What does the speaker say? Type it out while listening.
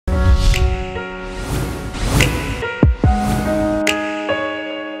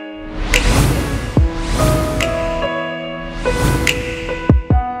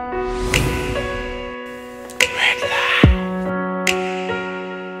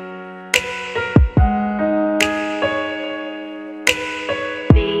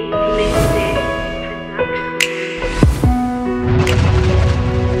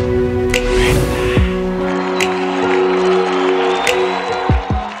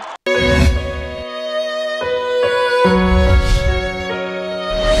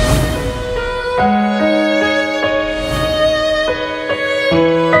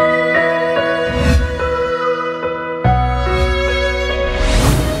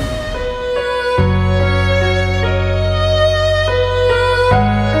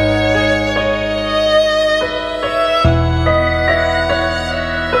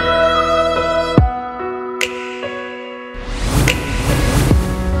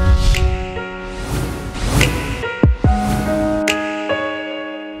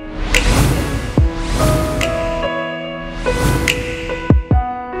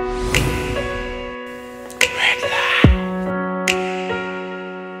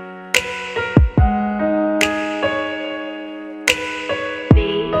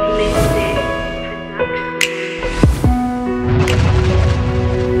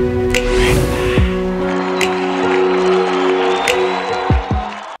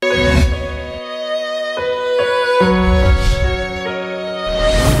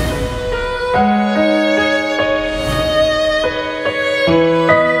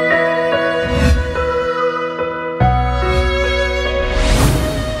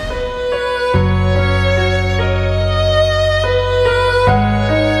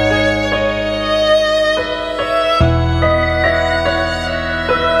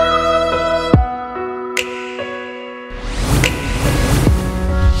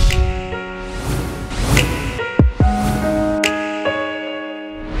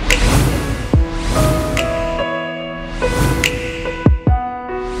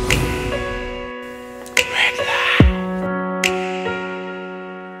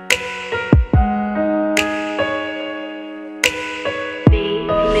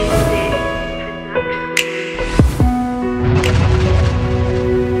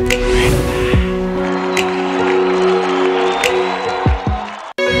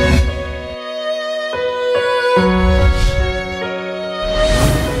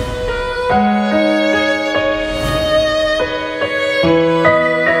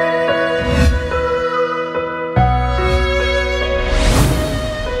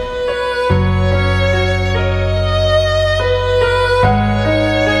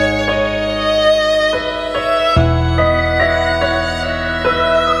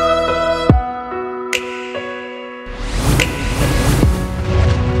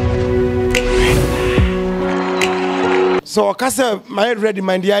So Kasa, my head ready,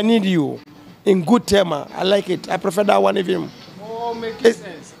 my dear, I need you in good term. I like it. I prefer that one of him. Oh, making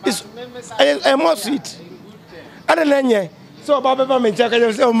sense. I must eat. I don't know. So Baba me check.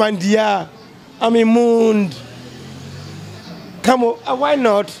 I say, oh my dear, I'm in mood. Come on, why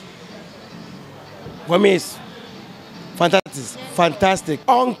not? For me, it's fantastic.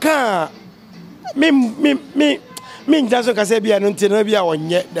 Onka, me just can say be an until be on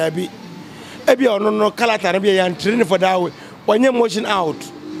yet there be. Ebi no kalata na be yan training for that way. When you motion out.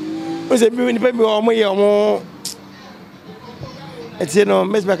 We say me pe me o mo ye o. Eti no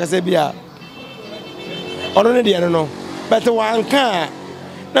mes ba ka say bia. Ono ne de no. But one can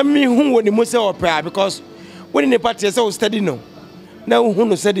na me hu woni mo say opera because when the party say o study no. Na hu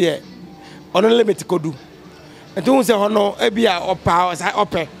no say de ono limit kodu. Eti hu say hono e bia opa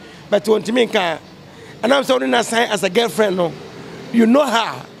ope. But won to me kan and I'm saying na sign as a girlfriend no. You know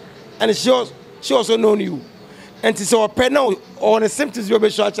her. And she also known you. And it's our pen now on the symptoms you'll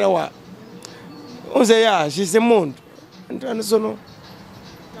be short. I say, yeah, she's a moon. And so, no,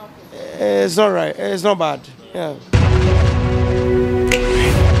 it's all right. It's not bad. Yeah.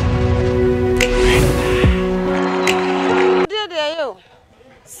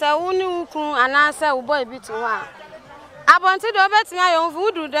 So, you can answer boy bit to one. I wanted to bet me I own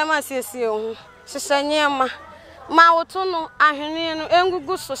voodoo them as you. She said, yeah, Mautono, Ahinian,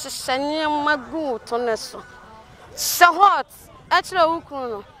 Enguguso, Sanyam Magu, Tonesso. So hot, Etro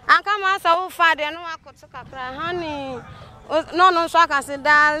Ukuno. And come as a old father, no, I could talk honey. No, so I can say,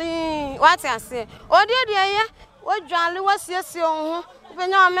 darling, what I say. Oh, dear, what jolly was yes, you when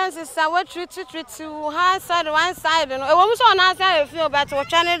your men is what treat to high side, one side, and a woman's on our side, feel better, what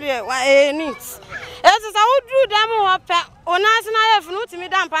channel needs. It is I would do them or nice and I have no to me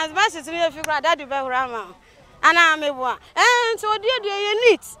down, pass verses to me if you got that Rama. And I'm a boy. And so, dear,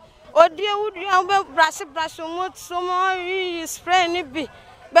 you need. Oh, dear, would you brush so more spray be.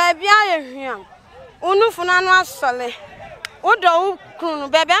 Baby, I am here. Unufuna sole. Odo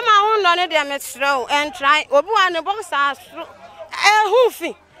kunu, baby, my own on it, throw and try. Obu and the box are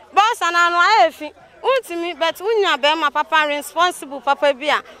hoofy. Boss and I know everything. Ultimate, but unya be my papa responsible, Papa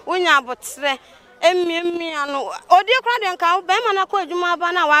Bia, unya but say. Me and oh, dear, crowd and cow, Bemana called you my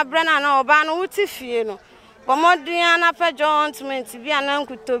banner, while Brennan or Banner, what if you know. Pomodiana pe John to me to be an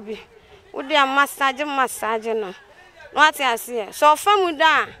uncle Toby. Would they massage no? What I see. So from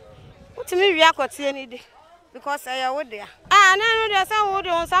da. What to me we are got any day. Because I would there. Ah, no, there's a wood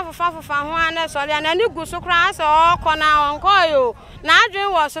on South of one sorry, and a new goose crass or corner on coil. Now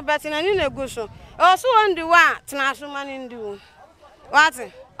dream was so better than in a goose. Also on the what, national man in do. What?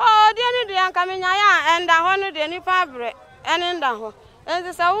 Oh, the other day I'm coming and the 100 any fabric and in the hole. And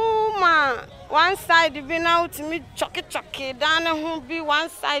there's a woman. One side be now to me chucky down who be one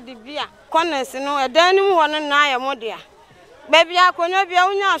side the beer. Corners, you know, a dining one and I am dear. Baby, I couldn't be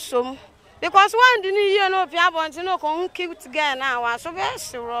on some because one didn't hear no piabon to know come keep together now. So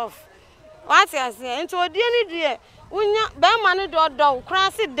very rough. What I say, into a dear, when you bear money door,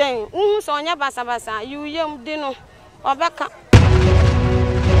 cross it then, who's on your basa, you young dinner or back up.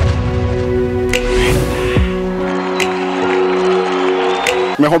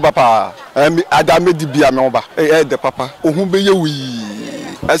 Me ho papa adame di bia me ho ba de papa ohun be ye wi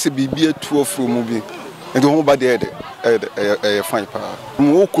ase bibia atu ofro mu bi ndo ho ba de fine pa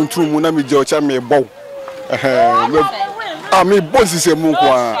mo control mu na me je o cha me bow me bow sise mu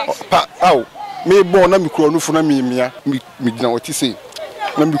kwa pa aw me bow na me kura nufu na me mia me gina oti sei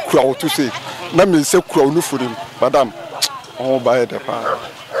na me kura otu sei na me se kura nufu rim madam ho ba de pa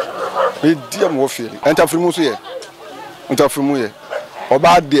me dia mo feel entafrimu so ye entafrimu ye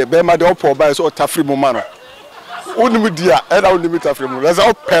Oba de be ma de opo ba so tafri mu ma no wonim dia e da wonim tafri mu le za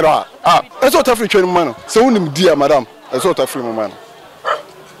opera e so tafri twen mu ma no se wonim dia madam e so tafri mu ma no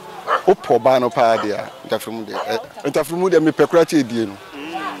opo ba no pa dia tafri mu de me pekura che die no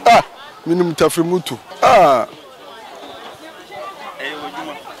minim tafri mu tu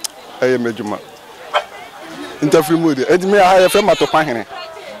mejuma tafri mu de e di me ha ye fe matopa hene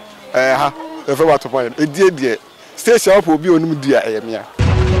ha e fe matopa hene e die station up obi onum dia eyemia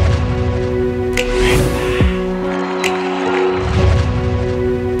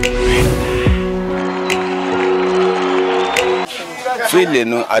feeling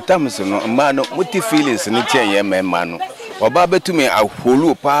no atams no ma no muti feelings ni tie ma no oba betumi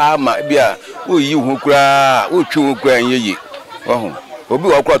aholu pa ma bia oyi hu kura otwe hu kura yeyi oho obi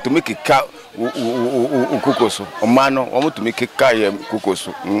wakwa to make ka kokoso ma no o mutumi keka ye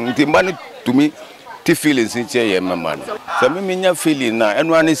kokoso nti ma no tumi ti feelings in che mama no so me nya feeling na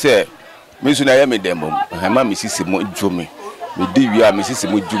eno ani se me su na ya me dem ma me sisi mo dwomi me di wi me sisi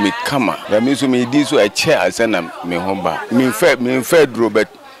mo ju me kama ya me so me di so e che asena me ho ba me fa duro bet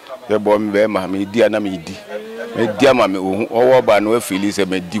ye bo me be ma me di ana me di ama me owo ba no afili se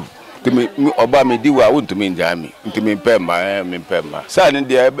me di me oba me di wa wontumi nja me ntumi pemba me pemba sa ne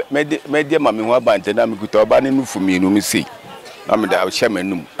de me di ma me ho ba ntena me kuta oba ne nufu mi no me sei na me da hye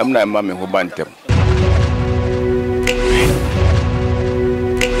manum amna ma me ho ba ntem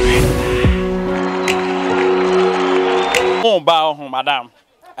ba madam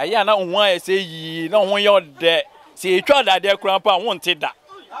aya na ohun ayese yi na ohun yo de se etwa da de kura pa won ti da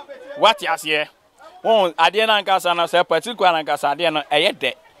what yase won ade na nkasa na se particular na nkasa ade no eye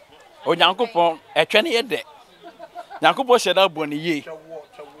de onyankopon etwe ne ye de nyankopon sheda boni ye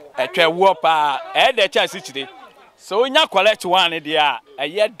etwe wo pa e de cha sichire so onya collect one de a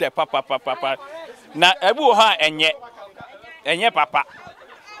eye de papa na ebu ha enye papa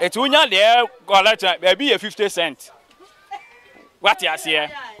etu onya de collect e bi 50 cents. What you say?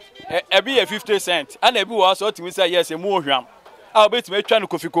 E be 50 cents. And e be was what we say yes, e mo hwam. A obet me twa no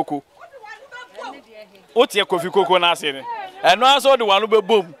kofi koko. O tie kofi koko na ase ne. E no aso de wanu be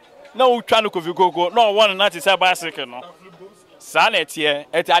bom. Na o twa no kofi koko, na o won na ti say bicycle no. Sa na tie,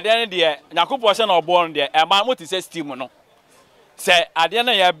 eti ade ne de Yakobo se na obo no de, e ma mo ti say steam no. Se ade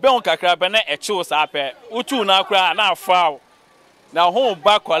na ye be on kakra be na e chiw sa pe. Utu na akra na afa. Na ho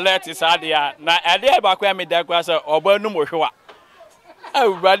ba collect sa de na ade ba kwa me da kwa se obo nu mo hwewa.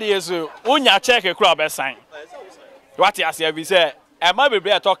 Everybody is unya check a crowd sign. What you say, we say, a man will be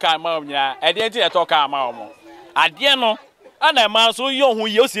a talk among ya, a dainty a talk among. At the end, and a man so young who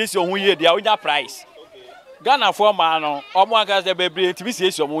uses your way, the other price. Ghana for man, or one has the baby to be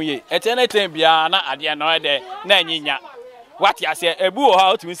says your way, at any time beyond at the end of the Nanya. What you say, a boo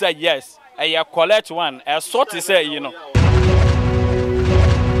how to say yes, a collect one, a sort to say, you know.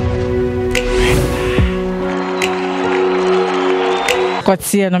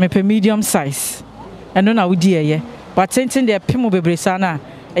 Kotse na me medium size eno na wodi eye but tenten de pimo bebresa na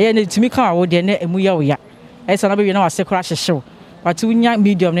eye na tumi kan awo de na emu ya wo ya esa na be na wase kora hyehyew but unya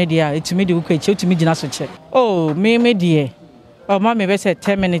medium ne de a etumi de wuka eche etumi gina so che oh me de oh ma me be say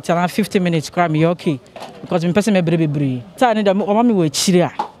 10 minutes and 50 minutes kra me okay because me person me bebre ta ne de o ma me wo chiri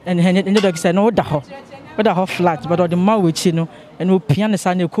a ne de say no da ho flat but the ma wo chi no eno pia ne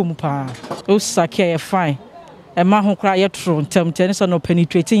sa na ekomu pa o sake e fine e ma ho kra ye tro ntem so no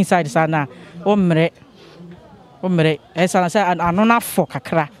penetrate inside sana o mre e sana say ano na fo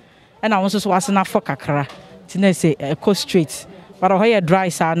kakra e na won so wase na fo kakra ti na say e go straight but ho ye dry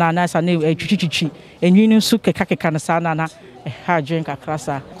sana na sana e twitwitwi enwinu su keka na sana na e ha drink kakra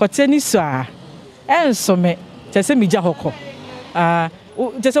sa koteni so a enso me te se mi ja hoko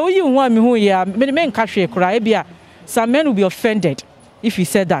te se wo yi hu mi hu ya me nka hwe kra e bia some men will be offended if you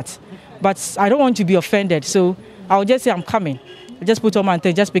said that. But I don't want to be offended, so I'll just say I'm coming. I just put on my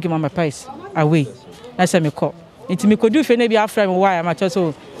thing, just pick him on my price away. That's me call. Into me could do if maybe after why I'm at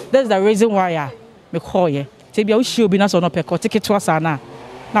so that's the reason why I me call you. Tell me I wish you be not on a peck or take it to us now.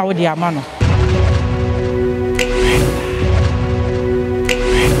 Now with the amano.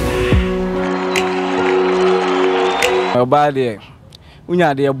 Bad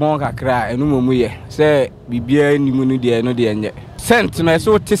unya de bon kakra enu momu ye se bibia ni mu no de no de enye cent no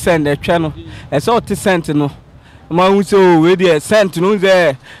so ti send e twa no e so ti cent no ma hu so we de cent no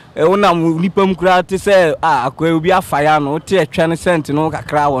ze e wona nipam kura ti se akwa obi afaya no ti e twa no cent no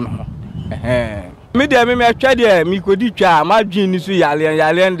kakra wo no me de me twa de mi kodi twa ma dwin ni so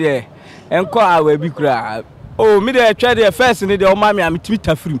yale de enko awa bi kura oh me de twa de first ni de o ma me am timi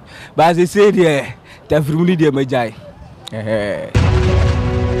tafrim ba se de tafrim ni de majai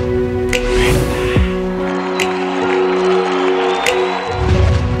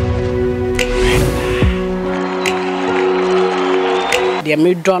the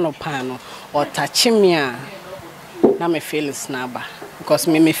me drone pano or touch me na me feelings naba because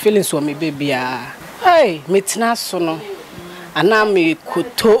me feelings wa me baby hey me tina so no ana me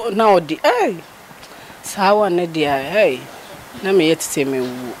koto na odi hey sawa na dia hey na me yetete me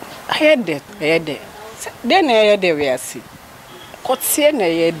wu ayede den ayede we asi kotse na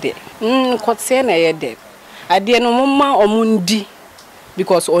ayede kotse na ayede ade no mama omundi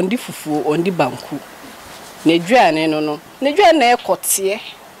because ondi fufu ondi banku ne dwane no ne dwane na ekotie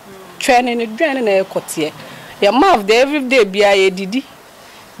twene ne dwane na ekotie ya mouth the everyday bia ye didi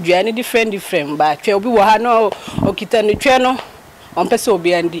dwane different ba twe obi wo ha no okita ne twe no on pese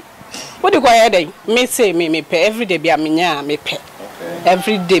obi andi what do go dey me say me pe everyday bia menya me pe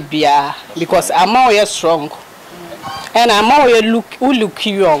everyday bia because am I strong and am I look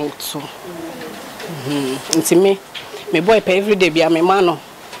young too me boy pe everyday bia me man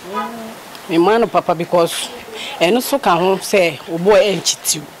papa because eno so ka ho say wo boy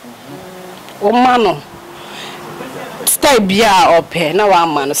enchitiu o ma no stay bia ope na wa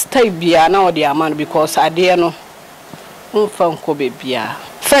ma no stay bia na o de ama no because ade no unfa nko be bia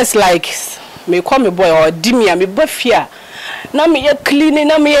first like me call me boy or dimia me bafia na me ye clean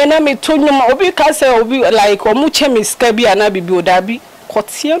na me tonyum obi ka say obi like o mu chemi ska bia na bibi odabi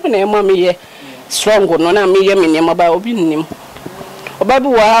kotie no na ema me ye strong no na me ye me nema ba obi nnim obabi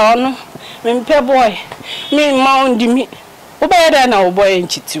wa ono me mpe boy me ma ondi mi obaye da na o boy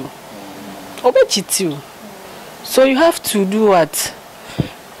enchitiu obe chitiu. So you have to do what?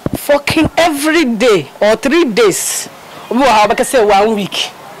 Fucking every day or 3 days. We have to say 1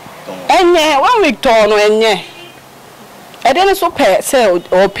 week. And 1 week to no enye. And then so pay say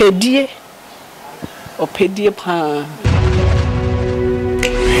or pedie pa.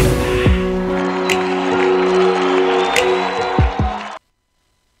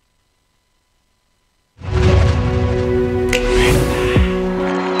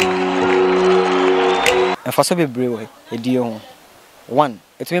 For so be brave e 1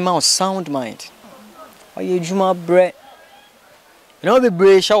 it mean my sound mind oye juma bre no be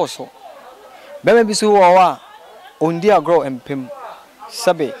brave sha so be me bi so wa ondi agro empem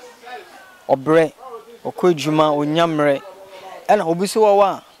sabe obre okọ juma onyamre e na obi so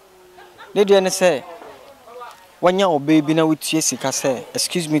wa ne de ne say wanya obe bi na wotie sika say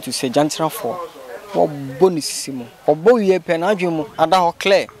excuse me to say jantra for wo bonus simo obo ye pe na adwemu ada ho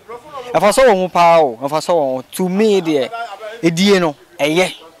clear. If I saw one power, if I saw one to me, dear, a dear no, a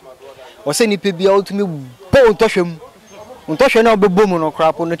ye. Or send it be out to me, bone touch him. Untouch no be boom no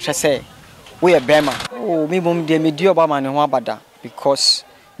crap on the chasse. We are Bema. Oh, me boom, dear, me dear Obama and Wabada, because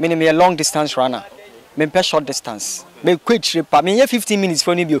meaning me a long distance runner, me per short distance. Me quick trip, I mean, 15 minutes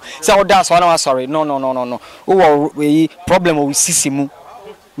for you. So that's one hour, sorry. No. Oh, we problem with Sissimu.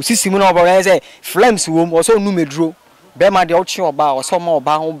 We see Simon over there, flames room, or so no me drew. Bema de ochi oba or some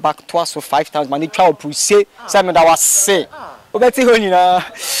oba home back twice so 5 times mani twa opu say me that was say obeti ho nyina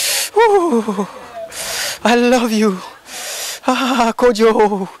I love you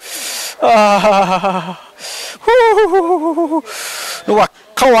Kojo no wa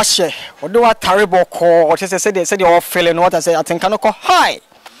kawashe odo wa terrible call say they all feeling what I say I think I no call hi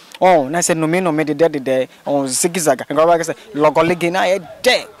oh na say no me de there on zigzag and go say logolege na e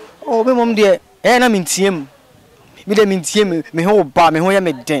there oh me mom there na mintiem me de mintie me ho ba me ho ya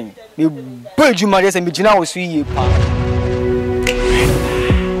me den me ba djuma de se me gina wo so yie pa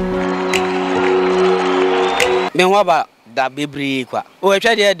me ho ba da bebre kwa o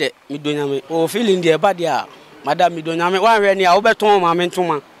etwa de me donyame o feeling de ba de a madam me donyame wan hwe ne a wo beton ma me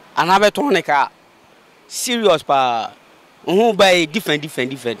ntoma ana beton ne ka serious pa ho ba different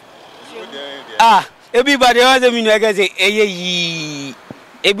everybody was me no ga say eyi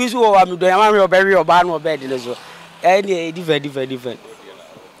ebi so wa me donyame we obere oba na obed le so any different we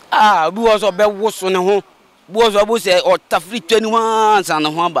was obe woso ne ho was obo say o tafri 21 san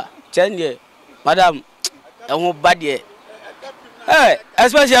ho ba chen madam e ho ba de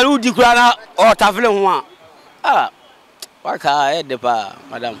especially u di kura na o tafri ho waka e de pa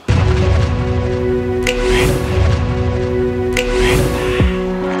madam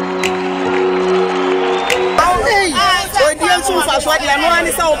so far so dia no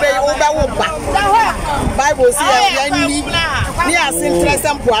ani sa obe wo ba Bible say ya ni asin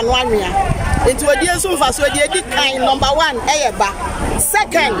tresem po anu anwea enti odie so far so dia di kan number 1 eyeba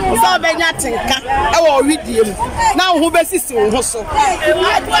second so be nya tenka e wo widie mu na ho be sisi ho so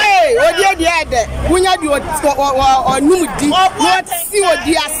odie dia de wunya di onum di what si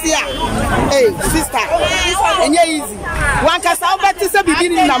odie ase a sister enye easy wan ka sa obeti se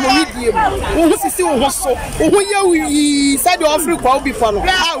bibini na mo widie mu ho sisi ho so ho ye said offer kwa before no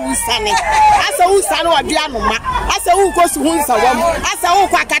usane asa usane odi anoma asa u ko su hunsa wam asa u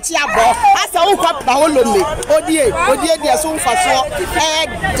kwa kachi abo asa u kwa pa olome odie dia so fa so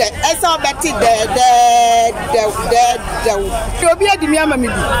esa obeti de obi adi mi ama mi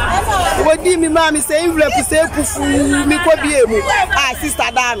bi odi mi ma mi say envelope say kufu mi ko bi emu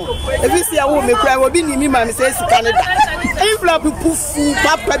sister dano ebi se wo me kura obi ni mi ma mi say sika ne da envelope kufu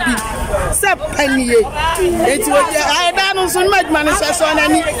papa bi se paniye eti odi dano so madman so so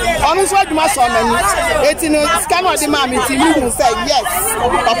nani onu so aduma so nani eti no scan odi ma mi ti mi say yes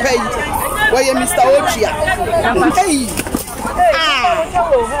papa yi we Mr. Ochia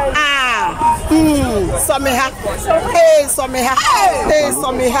hey Someha hey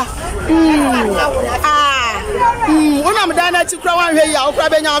Someha una mdana chikra wan hwe ya okra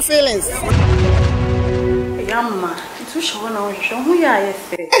benya feelings yamma tu show na wo hu ya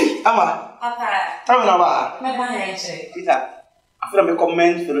yefe ama papa tawo na ba na ba ya che tita After I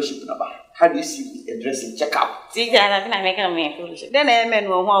commend fellowship number, how do you see a dressing checkup? See, I make a man fellowship. Then I men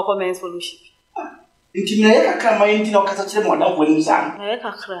will commence fellowship. Intimate, I can't mind in a cataclysm or not when you sang.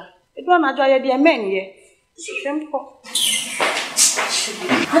 It won't enjoy a dear man here. Simple.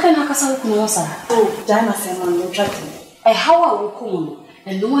 How can I cast out Nosa? Oh, Diana Simon, no chatting. A how I will come,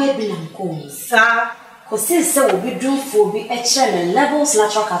 and no way be uncomb, sir. Because since so we do for be and levels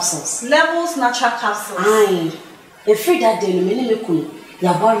natural capsules. Levels natural capsules. Aye. A free that day, the minimum,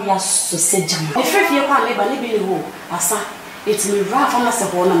 your warriors to say jam. A free your family, but living in home, Asa. It's me rough on us a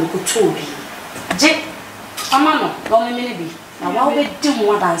one and good told you. Jake, a man, don't maybe. Now, why we do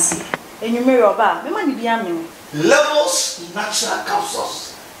more dancing? And you marry your bar, the money be amusing. Levels natural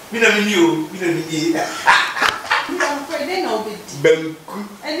capsules. We never knew, we never knew. I'm afraid they know it. Benku.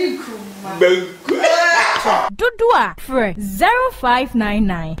 Any crew. Benku. Dudua for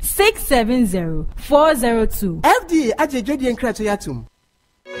 0599 670 402. FD aje jodi enkrato yatum.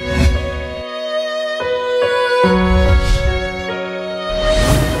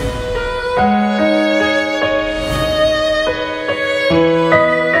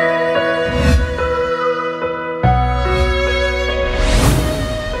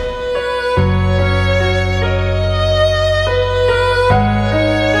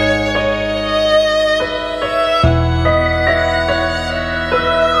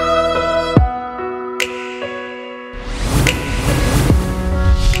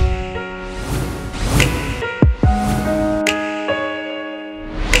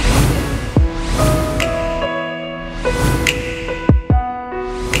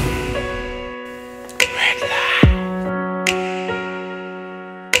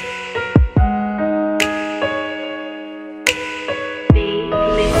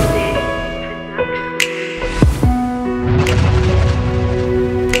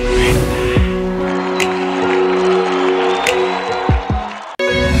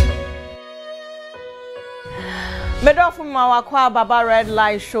 Kwa Baba Red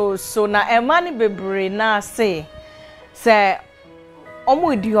Light Show so na emani bebre na se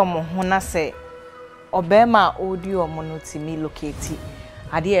omo di omo ho na se obema odi omo no timi locate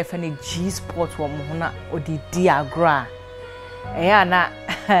ade e fe ne G Sport omo ho na odi di agra eya na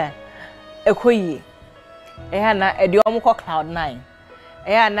ekoyi eya na edi omo ko Cloud9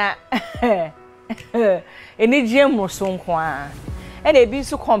 eya na eni gem so nko a e na bi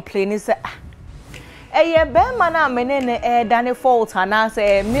so complain se eye be man na menene dane fault ana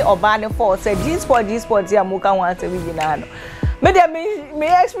say me oba ne fault say G Sport ya muka wan say bi na no me de me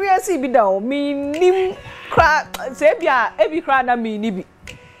experience bi da o me nim kra say bia e bi kra na me ni bi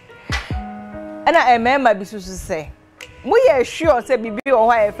ana emema bi susu say mo ye sure say bibi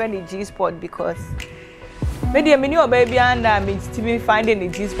o ho e fe ni G Sport because me de me ni oba bi anda me ti finding the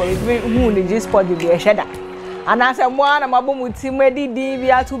G Sport who the G Sport bi e sheda ana se mo ana mabomu timedi di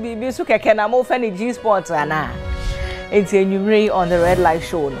bi atu bibi so keke na mo fe ni G Sport ana enti enyumre on the Red Light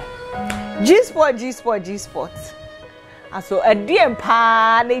Show no G Sport aso adiem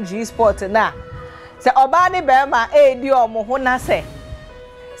pa na G Sport na se oba ne be ma di omo ho na se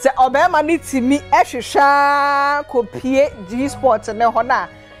oba ma ni timi ehwehwa kopie G Sport ne ho na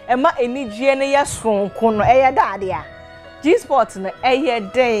e ma enigye ne ye sonko no eye daade a G Sport no eye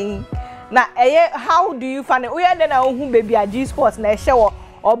den na how do you find it? We are then a who baby a G Sport na ehye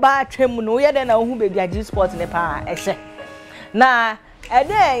oba atwam no we are then a who baby a G Sport ne pa ehye na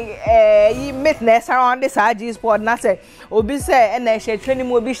yi myth na surround this G Sport na say obi say na ehye training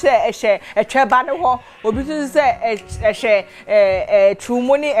mo obi say ehye etweba ne ho obi say ehye true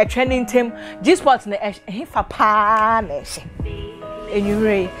money a training team G Sport na ehye fa pa na ehye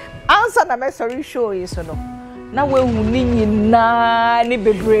enyure answer na me sorry show is no na we huni na ni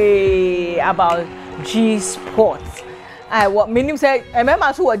bebre about G Sport. I what meaning say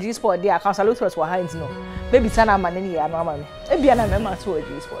remember to G Sport there can salute us for hands no. Maybe sana maneni ya no mama. E bia na remember to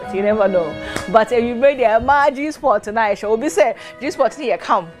G Sport. You never know. But you made the G Sport na show be say G Sport here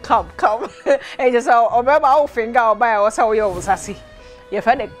come. And just remember our finger by us how you usasi. You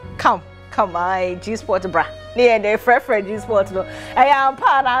find it come my G Sport bra. Near the friend G Sport no. I am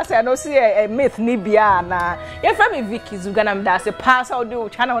pa na say no see a myth ni bia na. Your friend me Vicky Zugana da say pass out do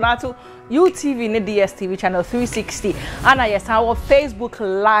channel na to UTV ne DSTV channel 360 and yes our Facebook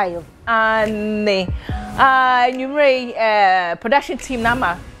live and numere production team na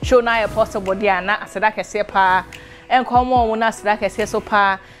ma show na possible dia na aseda kese pa enkomo wona aseda kese so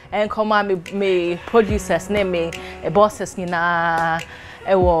pa enkoma me producers ne me bosses ni na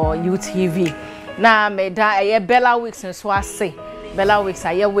ewo UTV na me da Bella Weeks nso ase Bella Weeks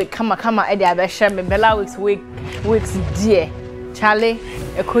aye week kama e dey abehye me Bella Weeks weeks dear Charlie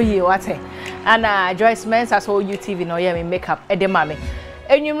ekoyi wate and Joyce Mensa so UTV no yeah me makeup e de mame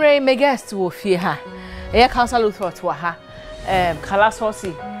enyumre me guest wo fie ha e council authority wa ha kala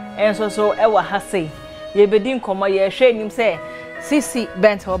source enso so e wa ha sei ye bedi nkomo ye hwe nim se Sisi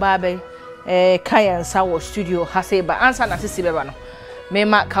bent obabe kaya nsa wo studio ha sei ba answer na Sisi beba no me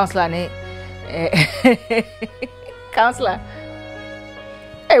ma counselor ne counselor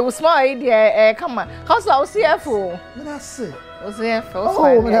hey we small idea come on counselor o CFO that's it. You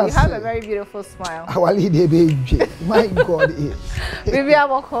have a very beautiful smile. Our lady baby, my God is. Baby,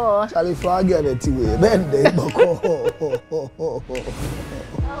 I'm okay. Charlie Flagger it way. Then they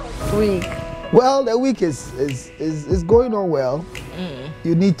week. Well, the week is going on well.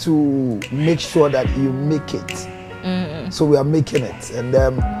 You need to make sure that you make it. So we are making it, and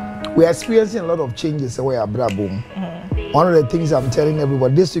we are experiencing a lot of changes away at Brabum. One of the things I'm telling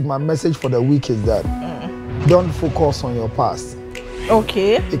everybody this week, my message for the week is that. Don't focus on your past.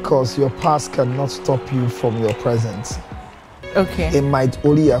 Okay. Because your past cannot stop you from your present. Okay. It might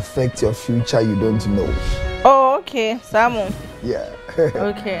only affect your future, you don't know. Oh, okay. Samu. Yeah.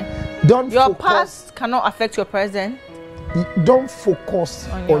 Okay. Your past cannot affect your present? Don't focus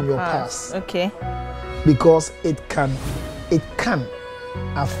on your past. Okay. Because it can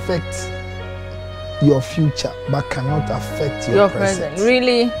affect your future, but cannot affect your present.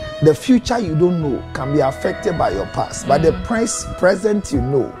 Really? The future you don't know can be affected by your past, but the present you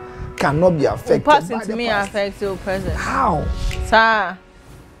know cannot be affected by the past. To me affect your present. How? Sir.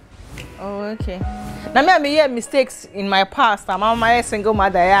 Oh, okay. Now me make mistakes in my past. I'm my single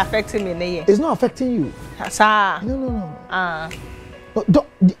mother affecting me. It's not affecting you. Sir. No.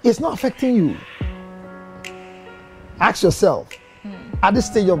 It's not affecting you. Ask yourself, at this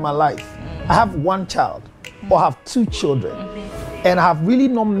stage of my life, I have one child or have two children, and I have really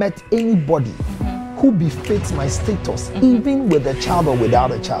not met anybody who befits my status, even with a child or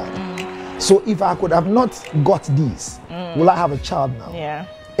without a child. So if I could have not got these, will I have a child now? Yeah.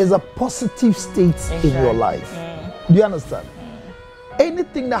 It's a positive state in your life. Do you understand?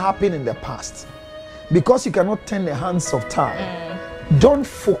 Anything that happened in the past, because you cannot turn the hands of time, don't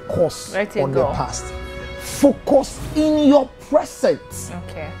focus on the past. Focus in your present.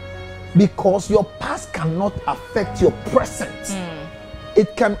 Okay. Because your past cannot affect your present.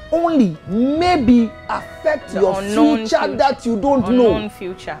 It can only maybe affect your future that you don't know. Unknown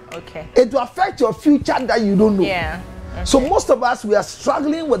future, okay. It will affect your future that you don't know. Yeah. Okay. So most of us, we are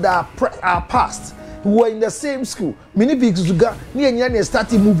struggling with our past. We were in the same school. Many Vizuga, near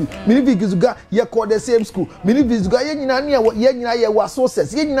starting movie. Many Vizuga, you call the same school. Many Vizuga, Yenina was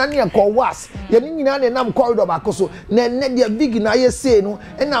sources. Yenina call was. Yenina and I'm called Abacoso. Nedia Vigina say no.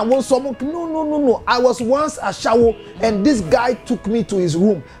 And I want some. No. I was once a shower, and this guy took me to his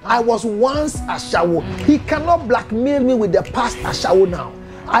room. I was once a shower. He cannot blackmail me with the past a shower now.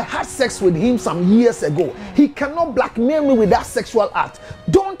 I had sex with him some years ago. He cannot blackmail me with that sexual act.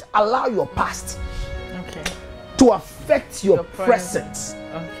 Don't allow your past to affect your present.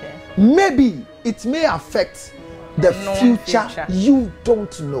 Okay. Maybe it may affect the future you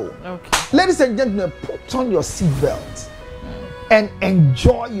don't know. Okay. Ladies and gentlemen, put on your seatbelt and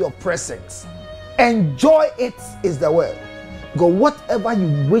enjoy your present. Enjoy it is the word. Go whatever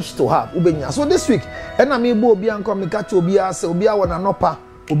you wish to have. So this week, and I mean, Bobia and Comicatu Obia, Obia wana nopa,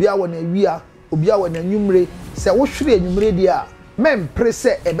 Obia wana wia, Obia wana numre, say, what should a numre dia? Men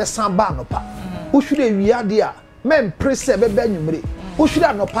presse a besamba nopa. Who should a wia dia? Men presse a bebe numre. Who should a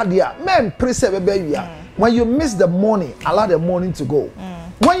nopa dia? Men presse a bebe wia. When you miss the morning, allow the morning to go.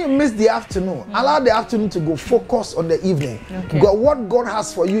 When you miss the afternoon, allow the afternoon to go. Focus on the evening. Okay. God, what God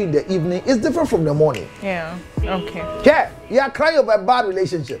has for you in the evening is different from the morning. Yeah. Okay. Yeah, you are crying over a bad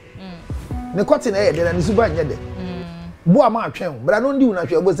relationship. The cotton air, then is super yet. Boy, I'm not trying, but I don't do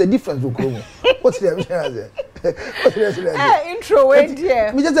nothing. What's the difference with Chrome? What's the intro?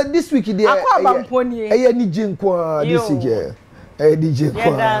 Dear. We just said this week, dear. I need Jinkwa this week, yeah. I need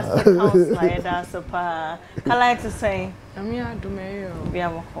Jinkwa. That's a pa. I like to say, I'm here to marry you.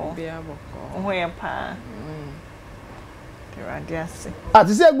 Biaboko. Where pa?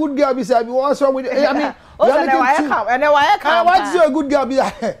 To say a good girl, beside you, what's wrong with it? I mean, and why I can't. Why is a good girl? Be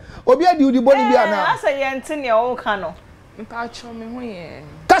Obia do the body be now. I say, Yantin, your cano. Patch me.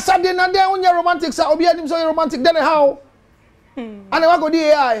 Casadena, then when you're romantic, so Obia him so romantic, then how? And I go the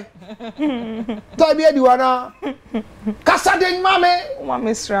AI. Tabia Duana Casadena, mammy. One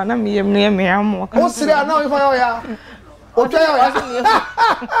Miss Rana, me near me. I'm walking. What's there now if I okay,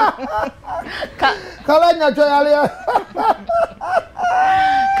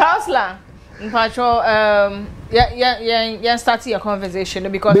 Counselor, yeah, start your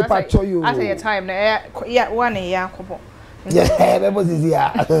conversation because I say your time. Yeah, 1 year couple. Yeah, that was easy.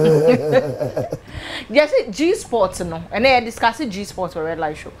 Yes, G Sports no. And I discuss G Sports for Red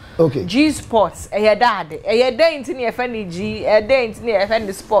Light Show. Okay. G Sports, a dad. A day into the FND G, a day into the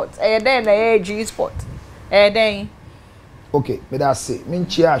FND Sports, a day na G Sports. A day. Okay, but that's it. Min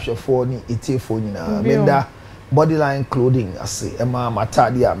chia for ni ite for ni na. Menda bodyline clothing ase. Ema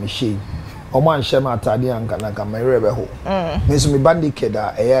matadi a machine. Omo anhye matadi anka na ka merebe ho. Me so me bandi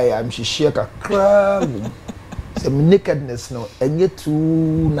keda eya am hihie kakra. The nakedness no enye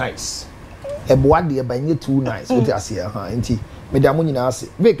too nice. Eboa de ba enye too nice. What you say ha enti me da mo nyina ase.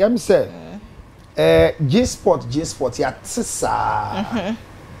 Vic am say G Sport ya tsisa.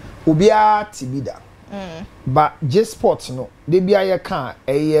 Obia tibida. But G Sport no de bia ye kan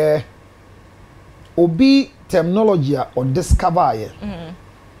obi terminology or discover ye.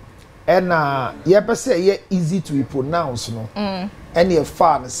 And ye pese ye easy to pronounce no. And your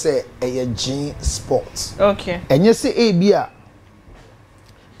fan say a G Sports. Okay. And you say a bia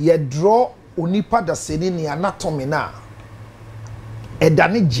ye draw unipa da seni ni anatomy na e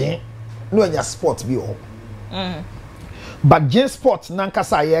dani G no enya sport bi ho. But G Sports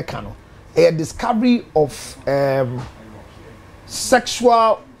nankasa ye kano a discovery of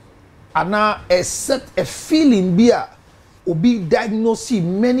sexual ana a set a feeling bia obi diagnosed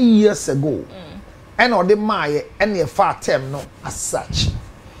many years ago. And or the my and a far term no as such,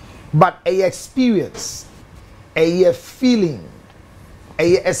 but a experience, a feeling,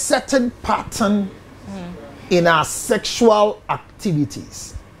 a certain pattern in our sexual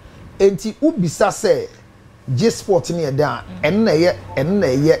activities. Enti ubisa say G Sport near down and na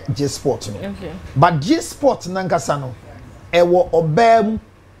G Sport no. Okay. But G Sport nankasa no ewo obem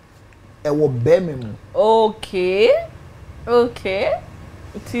ewo bemem. Okay. Okay.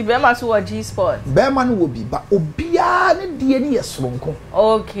 Ti bema so wa G Sport. Bema no obi ba obia ne de ne yesronko.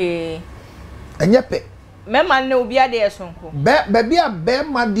 Okay. Enye pe. Mema ne obia de yesronko. Be bia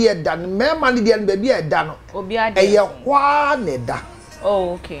bema de da no mema ne de no bia da no. Obia de. Eye kwa ne da.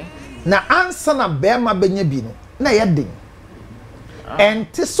 Oh, okay. Na ansa na bema benya bi no na ye den.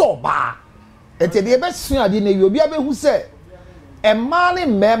 Enti so ba. Enti de be sun ade na wi obia be hu se emma ne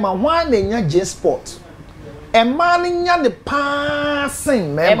mema hwan na nya G Sport. Emma nya ne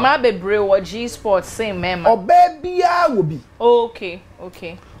passing mema. Emma bebre wo G Sport same mema. Obebia wo bi. Okay,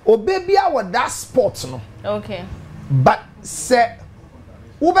 okay. Obebia wo that sport no. Okay. But se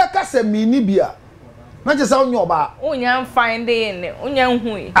ubeka se mini bia. Na je se onye oba. Unya finding, unya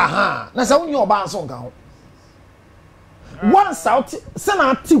hu. Aha, na se onye oba nso nka ho. Once out se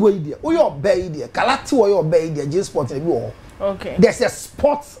na ati we dia. Wo yo oba dia. Kala ti wo yo oba dia G Sport e bi wo. Okay. There's a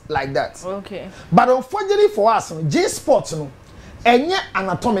sport like that. Okay. But unfortunately for us, G Sport no, enye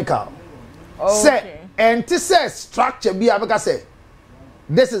anatomical. Okay. Say, and to say structure be able to say,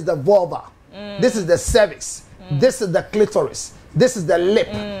 this is the vulva, this is the cervix, this is the clitoris, this is the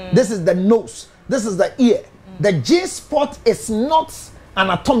lip, this is the nose, this is the ear. The G Sport is not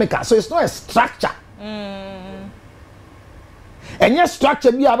anatomical, so it's not a structure. And your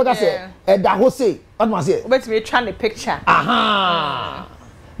structure be able to say, and that will say. What was it? But we're trying to picture. Aha.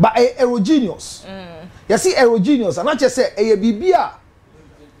 But erogenous. You see erogenous, and not just say a bibia.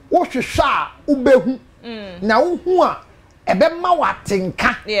 What you sha ubehu. Na uhu a ebema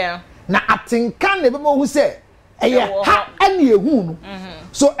watinka. Yeah. Na atinka na ebema who say ha any ehu no.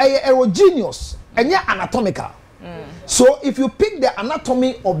 So erogenous and yeah anatomical. So if you pick the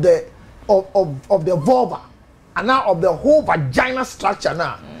anatomy of the vulva and now of the whole vaginal structure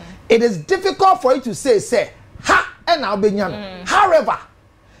now. It is difficult for you to say ha and albanian. However,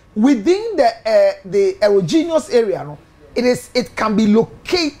 within the erogenous area, no, it can be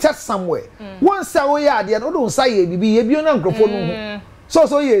located somewhere. Once we are there, no don't say bibi e bi na microphone.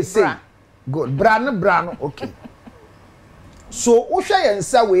 So you say good brano okay. So wo hwe yen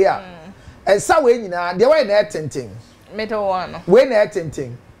sa we a ensa we nyina de we na etenting. Metal one. We na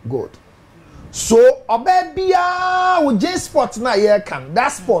etenting. Good. So obebia with J Sport na ye can that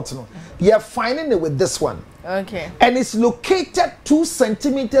sport no you're finding it with this one. Okay. And it's located 2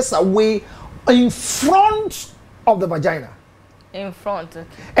 centimeters away in front of the vagina. In front. Okay.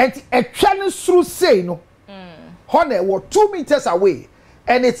 And a channel through say no. Honey, we're 2 meters away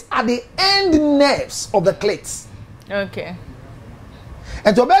and it's at the end nerves of the clit. Okay.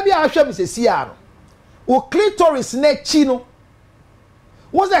 And so baby I show me say siano. O clitoris ne chino.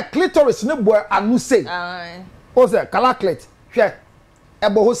 What's that clitoris no boy anu say? What's that calaclet? Hwe.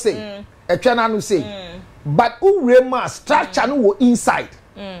 Ebo ho say. E twa na anu say. But urema structure no wo inside.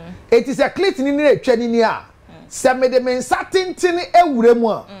 It is a clit ni na twa ni a. Se me de men satintin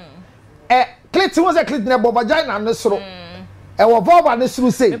ewuremu a. Clit was a clit na bo vagina no soro. E wo vulva no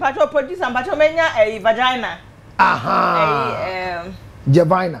soro say. Me patcho produce am patcho menya vagina. aha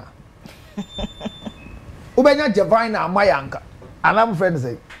Javina ubenya Javina amayanka anam friend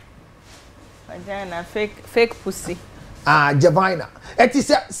say vagina fake pussy Javina eti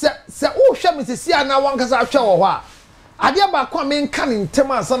se o hwe me sisi ana wankasa hwe wo ho a ade ba kwa me nka ne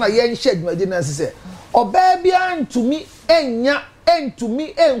ntem ansa na ye nhye adwumadi na sese oba bia ntumi enya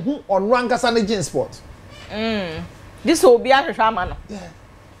entumi enhu onu ankasa ne gin sport this will be ahwehwa ama no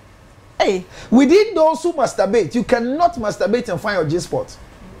hey within those who masturbate you cannot masturbate and find your gin sport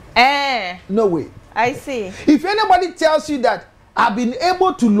no way. I see. If anybody tells you that I've been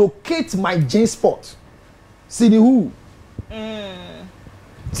able to locate my gin spot, see the who?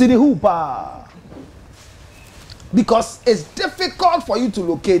 See the who pa? Because it's difficult for you to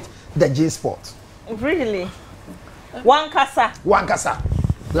locate the gin spot. Really? One kasa.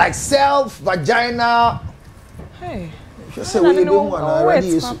 Like self, vagina. Hey. Just say we don't want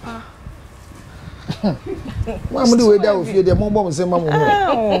already. Why am I doing that with you? The mom say mama.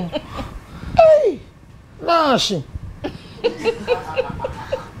 Hey, Nash.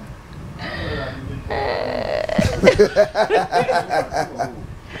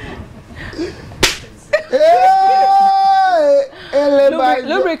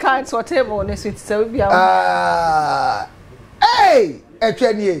 Lubricants or table on this with so be hey,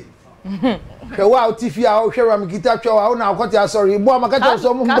 etwani hwe wa otifi a hwe ram gita twa wa na akwati sorry bo amaka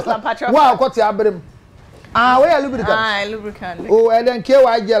so mo wa akwati abrem we lubricant lubricant oh eden ke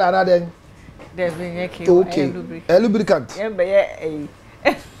wa gel na den okay lubricant yembe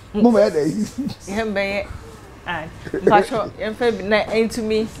mo me dey yembe pacho yemfe na into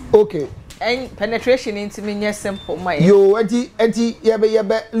me okay and penetration into me yes simple my yo enti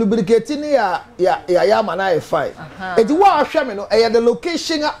yebe lubricating ya man na fine enti wa ahwe me no the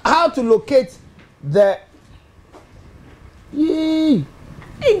location how to locate the in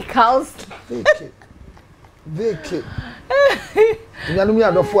cows veke nyanu mi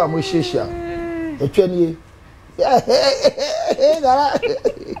adofo am hihia etwani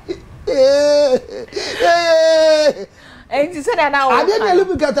enti se na na o ade na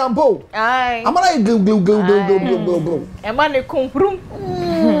lubricant ampo amara glue e ma ne komprum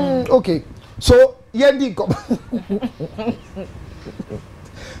okay so yendi kom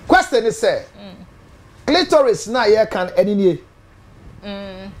question is say clitoris na ye can enini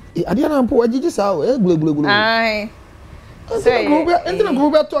ade na ampo agigi sa o glue ai say entina go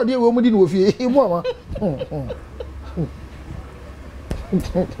be to de we mu di no fie ibu ama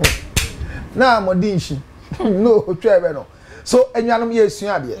na mo dinshi no twebe no so enyanum ye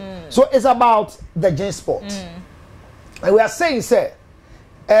sua ade so it's about the gin sport and we are saying say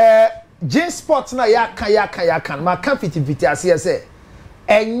gin sport na ya kan ma kan fiti ase say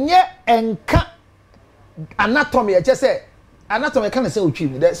enye enka anatomy e say anatomy kan say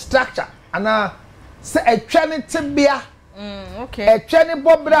otwi the structure ana say etwa ne tibia okay etwa ne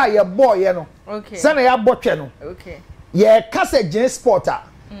bobra ye boy no okay say na ya botwe no okay ye ka say gin sport a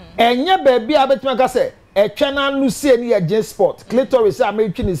enye baby abetuma ka say etwa na nu sie ni ye gin sport clitoris a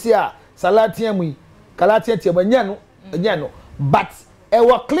metwi ni sie a salatian mu kalatia tie ba nya no but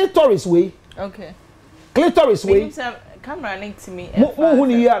our clitoris way okay clitoris way camera link to me mo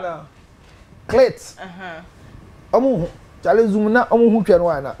huni ya na clit omo chale zoom na omo hu twa no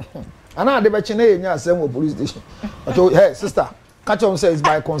ana ana de be che na ye nya asem wo police station hey sister catch on says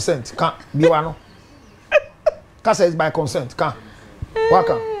by consent can be wa no ka says by consent can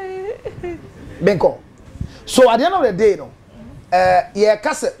waka benko so at the end of the day no yeah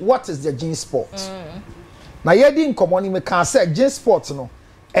ka say what is the gin sport na ye di nkomo ni me ka say gin sport no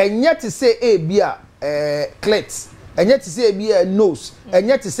enye to say e bia clit enye to say e bia nose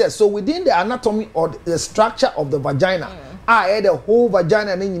enye to say so within the anatomy or the structure of the vagina the whole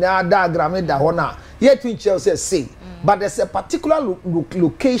vagina ni nyina diagram da ho na ye twin chelsea say but there's a particular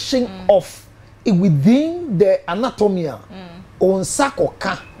location of within the anatomy on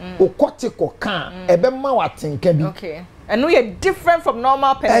sakoka okotekoka ebema watenka bi okay and we are different from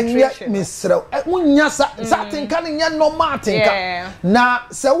normal penetration and misra unya satenka nya normal tenka na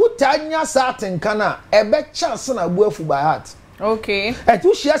se wuta nya satenka na ebe chance na buafu by heart okay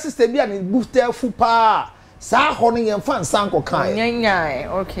etu share system bi an booster fu pa sa ho no yemfa nsanko kan nyanya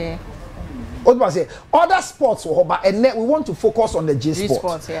okay what was say other sports but we want to focus on the G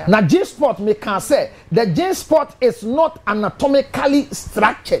sport. Yeah. Now G sport me can say the G sport is not anatomically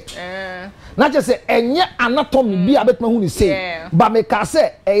structured. Not just say any anatomy be a bit me say but me can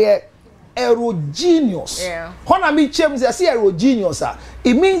say erogenous. When I mean terms I say erogenous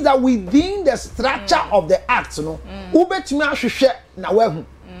it means that within the structure of the act no ubetumi ahwehwe na wahu.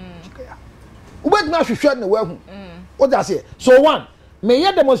 Ubetumi ahwehwe na wahu. What does it? So one may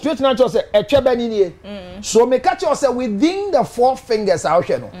you demonstrate natural say a chebani so me catch you say within the 4 fingers out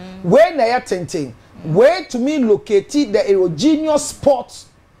here no when na tinting where to me located the erogenous spots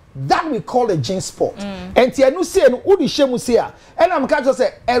that we call a gene spot and ti anu say no udi shemu say and am catch you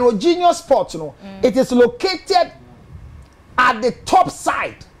say erogenous spot no it is located at the top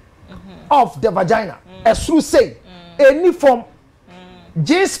side of the vagina as through say any form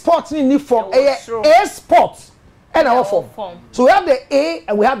G spot ni form A spot and our form. So we have the A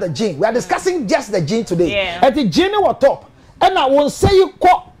and we have the gene. We are discussing just the gene today. And the gene was top. And I won't say you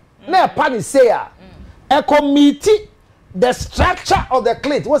call na pani say a committee the structure of the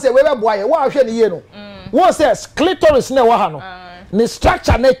clit. What's a weber boy? What are you no? What's says clitoris na wa no? The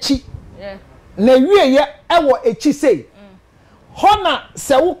structure na chi. Na wie ye e wo echi say. Hona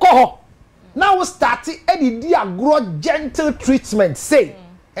se wo ko ho. Now we start the agro gentle treatment say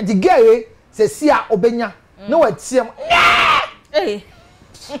and the guy say sia obenya no etiam hey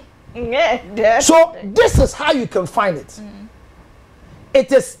so this is how you can find it it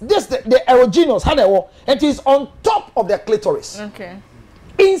is this the erogenous how they work it is on top of the clitoris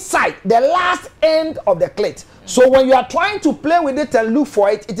inside the last end of the clit so when you are trying to play with it and look for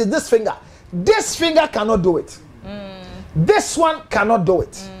it it is this finger cannot do it this one cannot do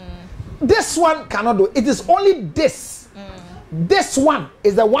it this one cannot do it. It is only this. This one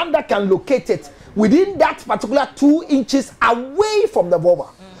is the one that can locate it within that particular 2 inches away from the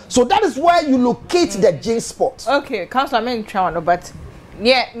vulva. So that is where you locate the G spot. Okay, Councilor, I'm trying to, but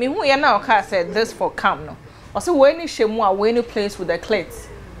yeah, me who you now can say this for cam no. Also, when you shemwa, when you place with the clit,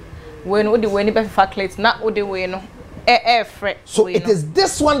 when you be for clit, not with the way no. So it is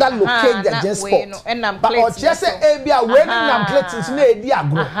this one that locates the G spot. But just say ABA when I'm clit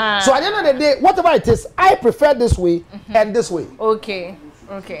so at the end of the day, whatever it is, I prefer this way and this way. Okay.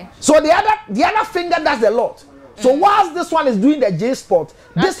 So the other finger does the lot. So whilst this one is doing the G spot,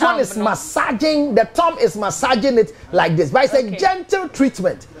 this one is massaging, the thumb is massaging it like this. But it's a gentle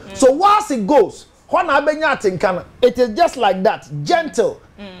treatment. So whilst it goes, it is just like that, gentle.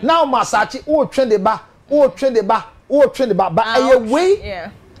 Now massage it, train the bar, train the bar, but a way,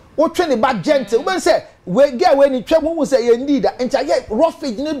 train the bar gentle. When say, we get when you travel, we say, you need that, and I get rough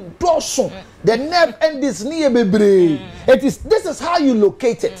in the dorsal, the nerve and this near baby. This is how you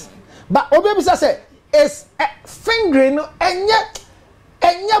locate it. But Obebi say, it's fingering and yet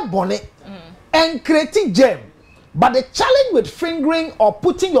bonnet and creating gem. But the challenge with fingering or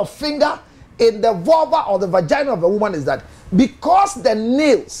putting your finger in the vulva or the vagina of a woman is that because the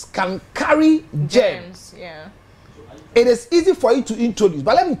nails can carry germs, it is easy for you to introduce.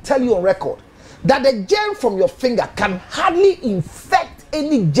 But let me tell you on record that the germ from your finger can hardly infect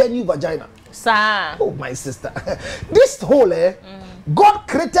any genuine vagina. Sir. Oh, my sister. This hole, God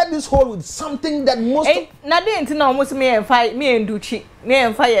created this hole with something that most when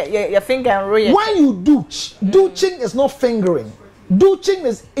you douche, douching is not fingering. Douching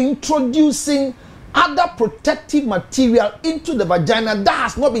is introducing other protective material into the vagina that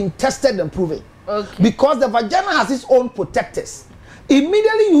has not been tested and proven. Because the vagina has its own protectors.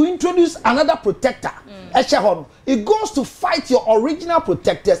 Immediately you introduce another protector. It goes to fight your original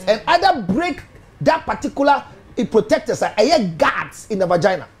protectors and either break that particular protectors and guards in the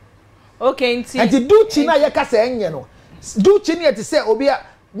vagina. Okay, and the douching douching to say obia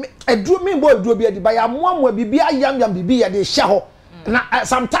a drew me boy drew be by a mom will be yam bibi at the shaho.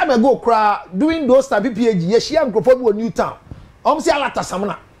 Some time ago, doing those type of PhD, yes, she am from New Town. See Alata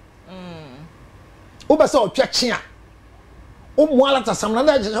Samana. Obaso Chechia. Alata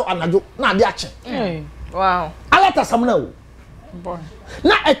Samana, not the action. Wow. Alata Samana.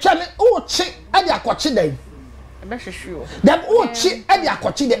 Now a channel, oh, chick, and ya cochi day. I'm sure. Them oh, chick, and ya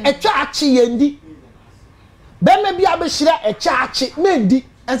cochi day, a chachi yendi. Then maybe I be shira a chachi, mendi.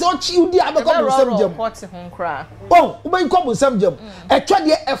 And so you did have a couple of some oh, when you come with some jump, a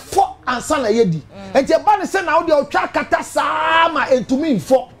trade a 4 and son a yedi. And your banner send out your track at Sama and to me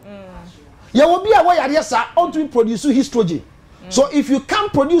 4. You will be aware, yes, sir, until produce estrogen. So if you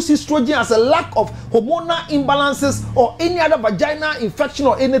can't produce estrogen as a lack of hormonal imbalances or any other vaginal infection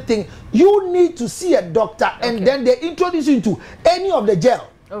or anything, you need to see a doctor and then they introduce you into any of the gel.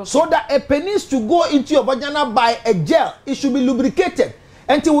 So that a penis to go into your vagina by a gel, it should be lubricated.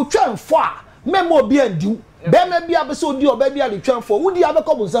 Until we try and far, memo be and do. Be be episode or baby are trying for. Would you have a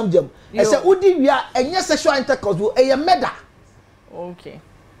couple some gem? I said, would you are and yes, sexual intercourse will a meda. Okay.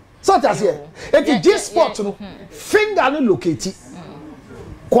 So that's here. If you just spot finger no locate.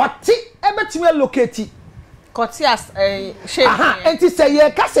 Quati ebetima locate. Quati as a shape. And it say, yeah,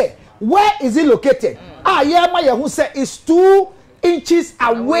 Casse, where is it located? Yeah, my who say is 2 inches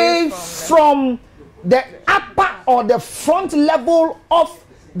away from the upper or the front level of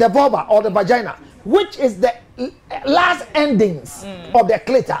the vulva or the vagina, which is the last endings of the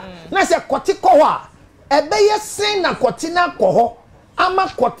clitor. Na se kwoti kowa ebe ye sen na kwoti na koho ama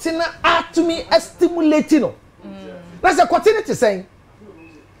kwoti na atumi stimulate no. Na se kwoti ne te sen.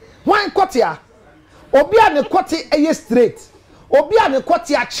 Wan kwoti a obi a ne kwoti eye straight. Obi a ne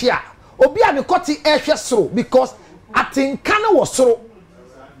kwoti a chia. Obi a ne kwoti ehwe soro because atinka na wo soro.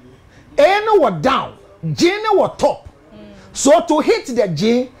 E no wo down, G no wo top. So to hit the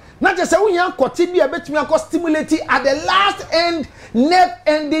G, not just say we yan kwoti bi ebetumi akọ stimulate at the last end nerve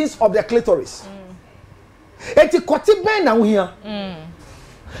endings of the clitoris. Eti kwoti ben na wo here.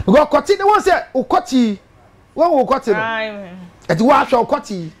 Because kwoti the one say ukoti, what wo kwoti no? Eti wo ahwe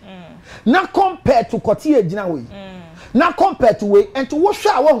ukoti. Na compared to kwoti ejina we. Na compared to we and to wo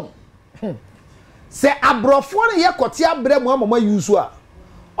hwa wo. Say abrofo no ye kwoti abre mu amama use a.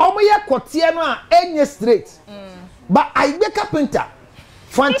 Omo ye kwoti no a enye straight. But I be carpenter.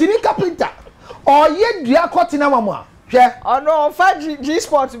 Fantini carpenter. Or ye dua kwoti na mama. Hwe. Oh no, fa G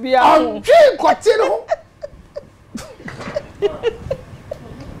sport bi a. Oh, G kwoti no.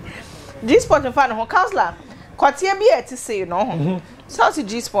 G sport fa no counselor. Kwoti bi e ti say no ho. So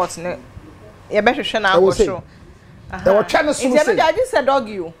G sport no. Ye be hwehwe na agosho. They were trying to say. It's I just said dog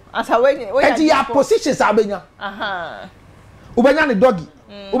you. As I when and your positions abenya. Ubenya ni doggy.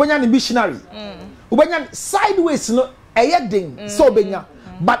 Ubenya ni missionary. Ubenya sideways no eyeding so ubenya.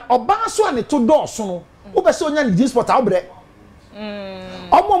 But oba so ani to door so no. Ube so nya ni G sport abre.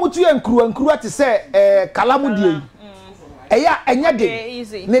 Omo mutu ye nkuru ati say kalamu die. Eya enya de.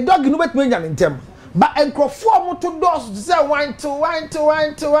 Ne doggy no betime nya ni ntem. But enkrofo mo to door so say 1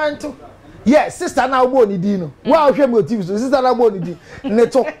 2. Yes, sister na obo ni di no. Wa hwe me TV so sister na obo ni di. Ne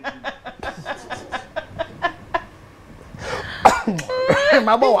to.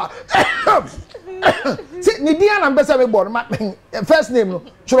 Mabawa. See, ni di ana mbesa me born ma first name no.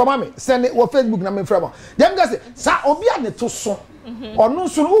 Churo mama send it wo Facebook na me frama. Dem ga say sa obi a ne to so. Onu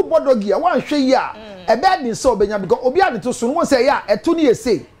so no bodogi a wan hwe yi a e be din so obenya because obi a ne to so no won say ya eto ni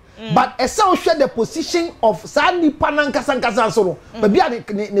say. But esa o share the position of sani panankasa so no baby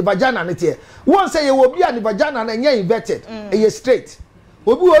ni vagina ne tie won say ye obi a ni vagina na nya inverted e straight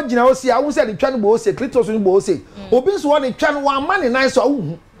obi o gina o si a won say the twa no bo say clitoris no bo say obi so won twa no wan ma ne nice so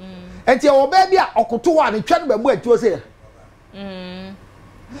hu enti o baby a okoto wa ne twa no babu atuo say and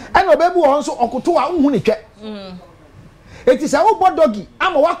o baby won so okoto wa hu ne twa enti say wo bodogi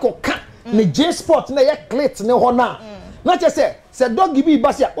ama wakoka ne J sport na ye clit ne ho na na che say doggy bi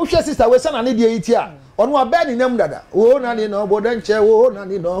basia o hwe sister we say na ne de yiti a ono aba ni nam dada o na ni no bodo nche o na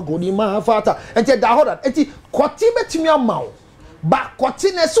ni no go ni ma fata enti da ho that enti kwoti betumi amawo ba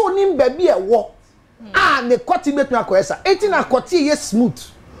kwoti ne so ni mba bi ewo ne kwoti betumi akoyesa enti na kwoti ye smooth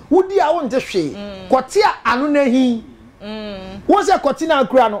wudi a won te hwe kwoti a anu na hi won say kwoti na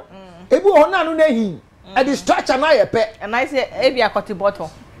akura no ebi ho na anu na hi e di structure na ye pe and I say e bi akwoti bottle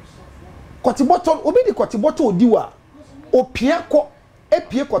obi di kwoti bottle odiwa opia ko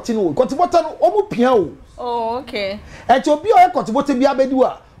epie kwoti no kwoti bottle no omu pia o oh okay e ti obi o e kwoti bottle bi abedi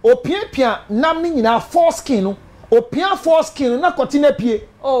a opia nam ni nyina foreskin no opia foreskin na kwoti na pie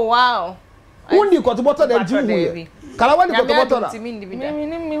oh wow undi kwoti bottle da ji hu kala wani kwoti bottle da mi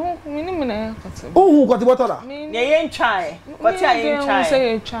na ohu kwoti bottle da ye nchai kwoti a ye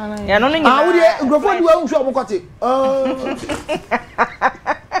nchai ya no ni nyina wudi ngrofo di wa hu hwe omu kwoti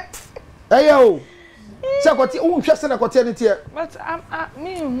ayo say kwoti unhwe se na kwoti ani tie but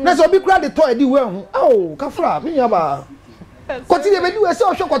me na so bi kura de toy di we hu oh kafra me nya ba kwoti de be di we se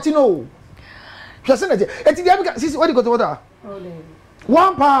o hwe kwoti no hwe se na tie eti dia bi sisi wadi kwoti wata oh dey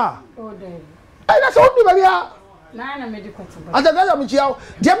one pa oh dey ai na so du ba bia na me di kwoti ba ata ga mi chiao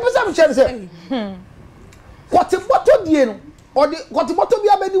dia pesa mi chere se kwoti boto die no o de kwoti boto bi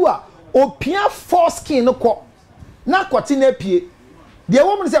abedi wa opia foreskin no ko na kwoti na pie the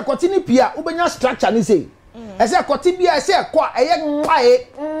woman say kwoti ni pia ubenya structure ni say e say kwoti bia e say kwa eye nwae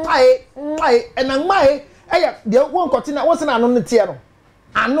ena nwae eye the one kwoti na won say na anu ne tie no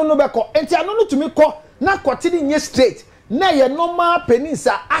anu no be ko enti anu no tumi ko na kwoti ni nye straight na ye normal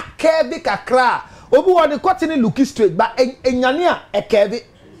penisa akebe kakra obi wo de kwoti ni look straight ba enyane a ekebe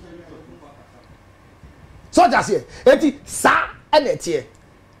so just here enti sa ene tie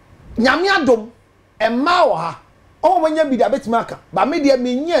nyame adom emma wo ha o manya bida betima aka ba me de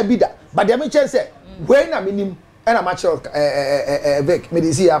me nya bida ba de me chen se we na menim e na ma che vek me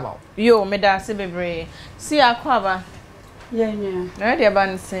de si ama yo me da se bebre si akwaba yeah na de ba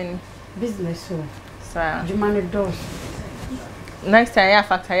nsen business so sa jumane dos next time ya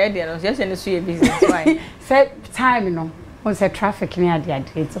factor ya de no just any so business why say time no On say traffic near the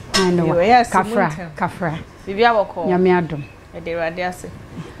it's a kind of kafra. Bibia wako. Nyame adom. E dey rade ase.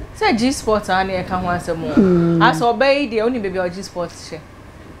 Say G Sport an e ka ho asem. As obey dey oni baby G Sport she.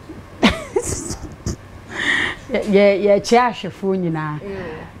 Yeah, chia hwefo nyina.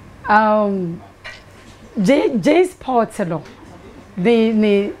 J Sport no.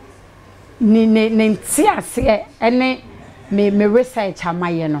 Ni ntiase ene me research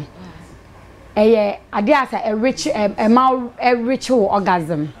amaye no. Eye ade asa a rich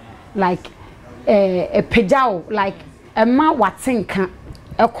orgasm like a pedal like a ma watinka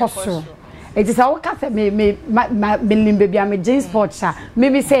ekoso. It is our case me baby am G Sport sha.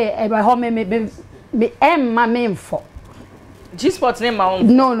 Maybe say e ho me ma me for. G Sport name ma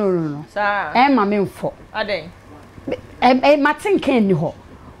on. No. Sir. Ma me for. Aden. Matinka ni ho.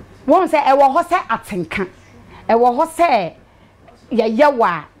 Won say e wo ho say atinka. E wo ho say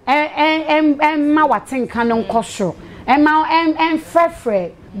yewa ma watinka no nkosho. Ma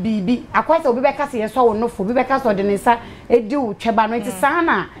frefre bibi akwasa obi beka se yeso wo no fo obi beka so de ne sa edi wo tweba no enti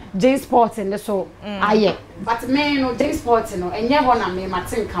sana J Sport ne so aye but me no J Sport no enye ho na me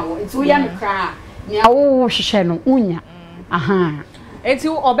matinka wo enti wo ya me kra ne awo hwehwe no unya aha enti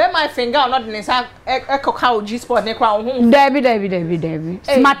obe my finger no de ne sa ekoka G Sport ne kra wo ho Debbie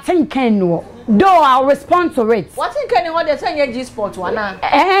matinka no though I'll respond to it what think any ho de say G Sport wana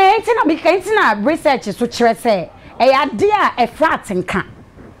enti na research so kire say ade a efratinka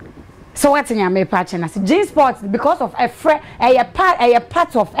so what in me patch na G Sport because of a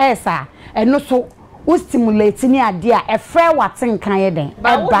part of esa and no so we stimulate ni ade a efra watinka ye den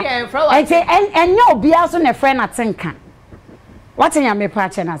and you obi also na efra na tinka what in me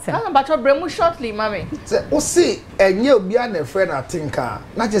patch na say but bremu shortly mami say o see enye obi na efra na tinka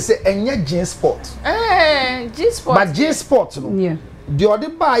na je say enye G Sport G Sport but G Sport no yeah the other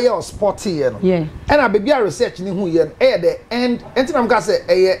buy or sport here no yeah and I baby research ni hu here the end entinam ka say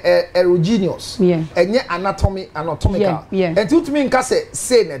erogenous yeah enye anatomical yeah enti utumi nka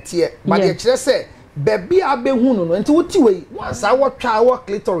say na tie but ye kire say baby abehu no enti wuti we once I watch our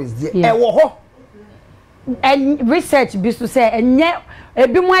clitoris there e wo ho and research bi so say enye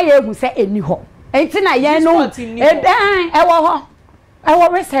ebi mu aye ehu say eni ho enti na ye no e wo ho e wo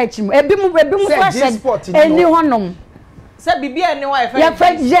research mu ebi mu so eni ho no say bibi eni wa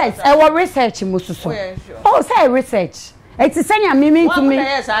efe yes our research mususu oh say research it is saying me to me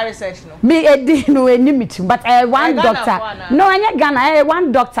yes our research no me edi no eni meeting but one doctor no anya Ghana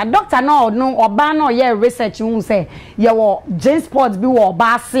one doctor no oba no ye research hu say ye wo G Sport bi wo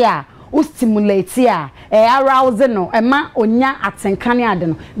oba se a o stimulate a arouse no e ma onya atenkane ade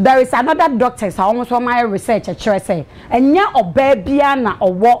no there is another doctor so almost my research kire say enya oba bia na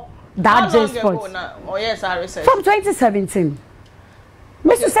owo that J Sport. Oh yes, I research. From 2017.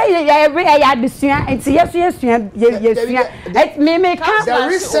 Mr. say the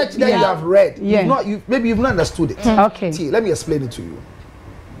research that you have read, maybe you've not understood it. Okay. See, let me explain it to you.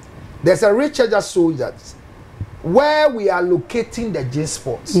 There's a research that shows that where we are locating the J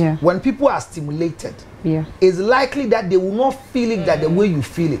Sport, when people are stimulated, it's likely that they will not feel it that the way you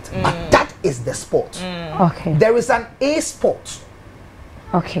feel it. But that is the sport. Okay. There is an A sport.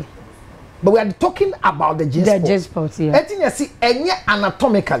 Okay. But we are talking about the G Sport. The G Sport, yeah. I think you see any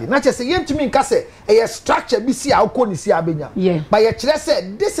anatomically. Not just say you to me can say a structure be see how can see abenya. Yeah. But you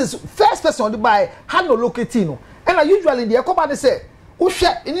say this is first person on the by hand no locatino. And I usually the company say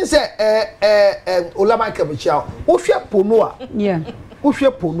Usha in say Olama Kamichao. Usha Ponoa. Yeah.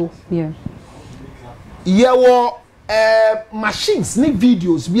 Usha Pono. Yeah. Yawo machines ni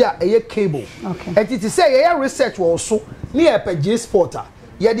videos via a cable. Okay. And it is say a research also near a J Sporter.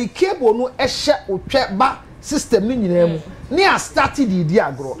 Ya the cable no ehye otwa system ni nyina mu ne a started the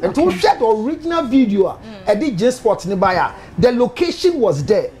diagro and to share the original video at the J Sport ni buyer the location was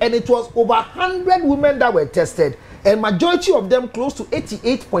there and it was over 100 women that were tested and majority of them close to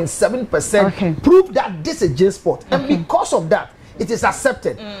 88.7% proved that this is J Sport and because of that it is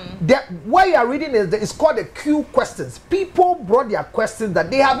accepted. What you are reading is called the Q questions. People brought their questions that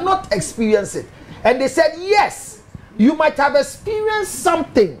they have not experienced it and they said yes. You might have experienced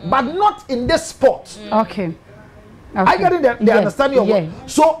something, but not in this sport. Okay. I get the understanding of what.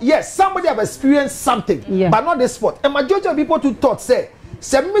 So, yes, somebody have experienced something, but not this sport. And majority of people to thought say,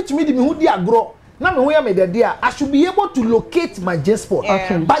 submit me the who dia grow. Now I should be able to locate my J Sport.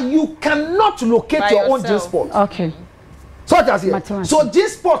 Okay. But you cannot locate by your yourself. own J Sport. Okay. So that's here. So J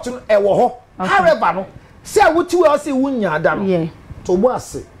Sport however, no, say what you will see wunya da no. Yeah. To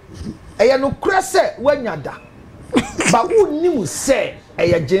boase. E no krese wanya but who knew say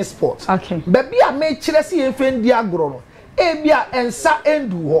a J Sport? Okay. Baby, I made Chelsea and Fendi Agro. Ebia and Sa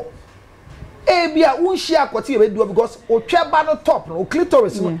Endu. Ebia won share kwati e do because o tweba no top no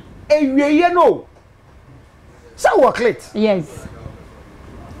clitoris no ewieye no. So what clit? Yes.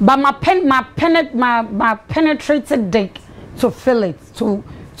 But my penetrated dick to feel it to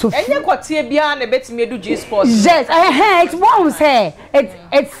Any kwati bia na betimi do G sport. Yes, it won't say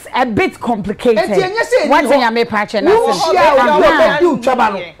it's a bit complicated. What say you me patch na say. You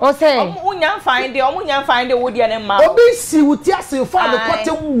tweba no. O say omunya find the wo dia ne ma. Obi si wuti ase fa the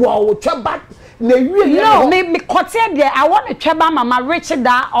kwati wo tweba na wie. No, me kwati there I want to tweba mama reach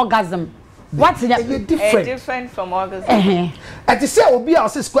that orgasm. What's different from orgasm? And to say obi a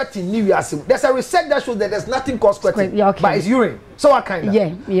say squirting new year. There's a research that shows that there's nothing called squirting, but it's urine. So what kind of?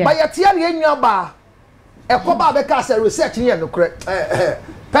 Yeah. But you tell me in your bar, a coba because a research here no correct.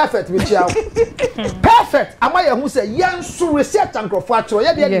 Perfect with you. Perfect. Am I who say young so research and crofacture?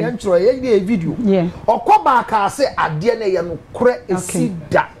 Yeah, the intro, yeah, video. Yeah. Or coba ka say a DNA no correct is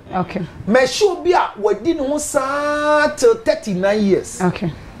that. Okay. Me should be a we didn't want till 39 years.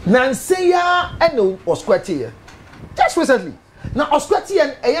 Okay. Nanseya eno osquati just recently na osquati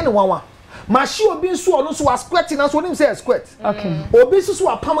en wanwa mashi obi nso ono so asquati na so onim say squat okay obi so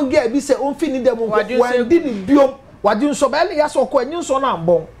apam girl bi say on fini dem wan di ni biom wadi nso ba le ya so ko anyi nso na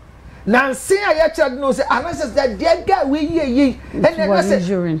mbon nanseya ya child no say analysis that dear guy we ye and say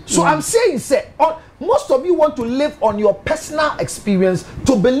so I'm saying say most of you want to live on your personal experience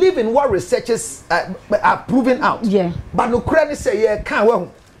to believe in what researchers are proving out. Yeah. But no credit say yeah can't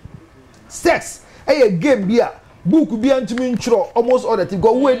well. Sex a game beer book be antimi ntro almost all the thing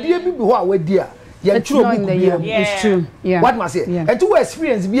go we dey bi ho a we dey ya ntro book beer. It's true. Yeah. What must say? And to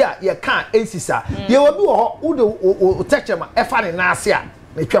experience beer you can ensisa. Ye will be ho wo teacher ma e fa ne na ase a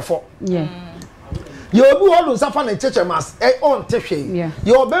na twefo. Yeah. You will be all those fan and teacher mas on tehwe. Yeah.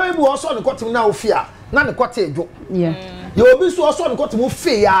 You baby be also on kotim na ofia na ne kote ejo. Yeah. You will be so also on kotim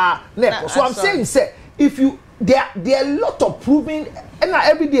fe ya na. So I'm saying say if you there are a lot of proving and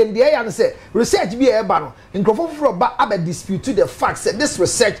every day in the air and say research be a ban in but I dispute to the facts that this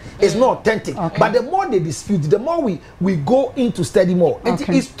research is not authentic. Okay. But the more they dispute, the more we go into study more. And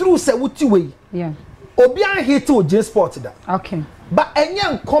it's true say what way. Yeah. Obian hate to J sport that. Okay. But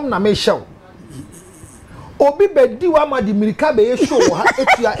enyan come na me show. Obi bedi wa ma di mirika be show ha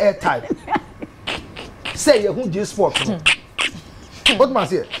etua airtime. Say you J sport. What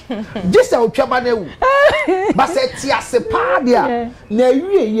must say? Just a twaba na wu. But say ti ase pa dia na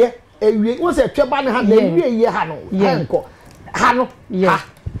ewie won say twaba na ha na ewie ha no. Enko. Ha no. Yeah.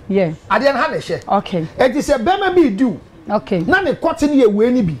 Yeah. Ade na ha na hye. Okay. It is a bema bi do. Okay. Na ne cotton ye we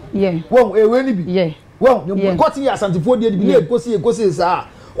ni bi. Yeah. Won ewe ni bi. Yeah. Won you cotton ye asantifo de bi na ekosi sa.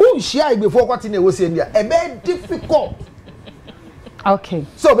 Won share before cotton e wo se ndia. E be difficult. Okay.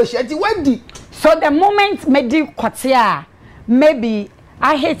 So be share ti wadi. So the moment me di kwatia maybe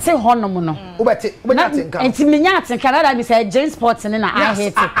I hate say honom no. Ubeti atinka. Enti menya atinka that be say Jane Sports na I hate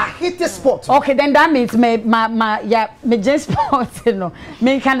it. I hate the sport. Okay, then that means me Jane Sports no.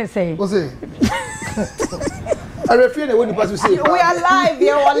 Me can say. What's it? I refuse the one person say. We are live,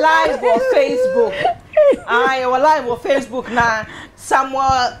 we're live on Facebook. We're live on Facebook now.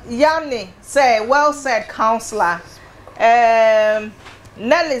 Samuel Yanni say, well said, counselor.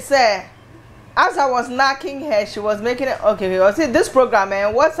 Nelly say, as I was knocking her, she was making it okay. I see this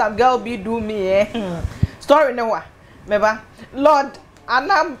program, what some girl be do me, Story no one. Remember, Lord,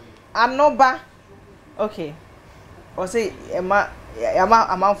 Anoba. Okay. I say,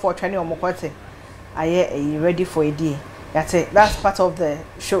 I'm for training on Mokwate. Are you ready for a day? That's it. That's part of the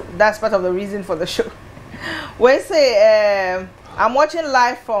show. That's part of the reason for the show. We say, I'm watching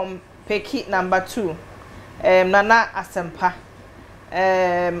live from Pekit number 2. Nana Asempa.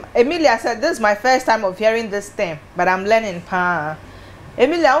 Emilia said, this is my first time of hearing this term, but I'm learning.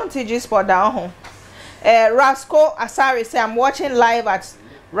 Emilia, I want to teach sport down home. Rasco Asari say, I'm watching live at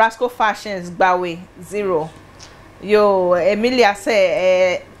Rasco Fashions Bawe 0. Yo, Emilia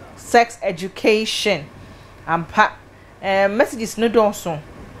say, sex education. Messages no donso.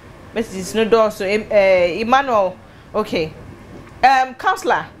 Emmanuel, okay.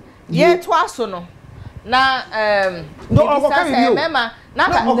 Counselor, yeah, twice no. Na confession.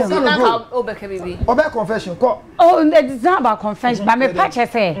 Oh, it's not about confession, but my patch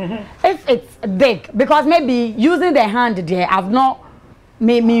say if it's big, because maybe using the hand there, I've not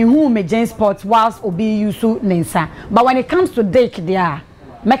me who me Jane Sports whilst obi use Nensa. But when it comes to dick there,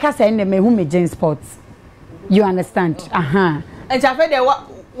 make us say me who me Jane Sports. You understand? And Jaffe there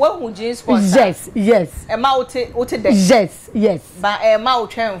what who Jane Sports? Yes. Emma ote there. Yes. But Emma o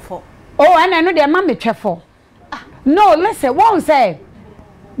twem for. Oh, and I know the mammy trefo. No, listen, one say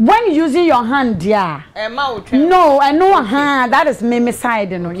when using your hand, yeah. No, I know hand. That is me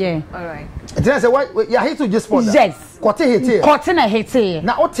side, no, yeah. All right. It is a what? You hate to just spot. Yes. Kote hate. Kote na hate.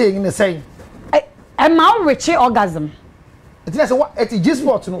 Now what thing in the same? I'm out Richie orgasm. It is a what? It is just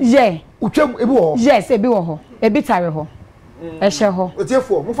spot, no. Yeah. Uchem ebu. Yes, ebi wo ho. Ebi tare ho. Ehye ho.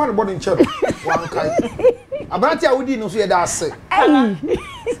 Otiefo, mo fa the body in chelo. Wan kai. Abranti a wodi no so ye da ase.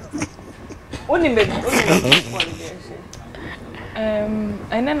 Oni me.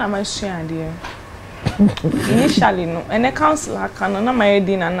 And then I'm a share initially no and the counselor can na my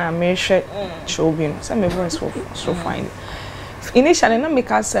din and na me hwe chobin say my voice so fine initially na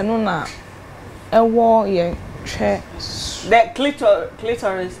make us no na ewo ye hwe the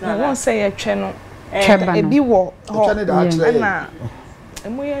clitoris na won say ye hwe no e bi wo na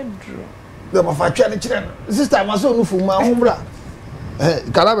emo ye dru the ma fa hwe ne kire sister ma so no fu ma hombra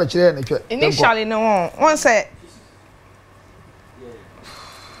kala ba kire ne hwe initially no won say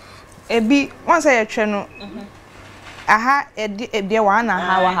ebi once I try no aha e wa na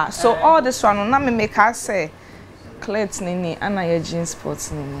ha wa ha so all this one na me make her say clit nini ana your jean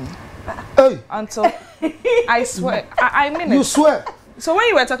sports nini hey until I swear I mean it. You swear so when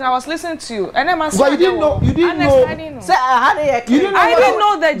you were talking I was listening to you and then my you didn't know say I didn't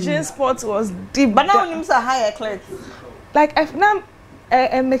know that jean sports was deep but now you say higher clit like if now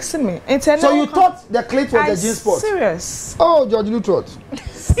mixing me. So you thought the clit was the jean sport? Serious. Oh, George, you thought?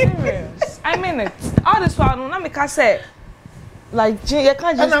 Serious. I mean it. All this one, na make us say, like, you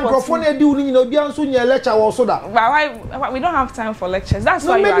can't just. And microphone do you know? Be answer your lecture also that. Why we don't have time for lectures? That's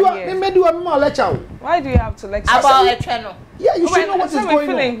why you are here. Me do a more lecture. Why do you have to lecture about a channel? Yeah, you should know what is going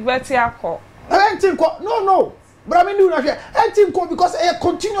on. I think no. But I mean, do not because a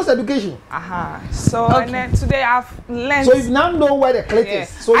continuous education. So okay. And then today I've learned. So you now know where the clit is.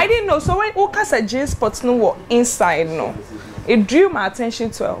 So I didn't know. So when Oka said jean sports no were inside, no, it drew my attention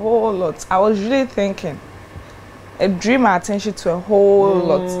to a whole lot. I was really thinking. It drew my attention to a whole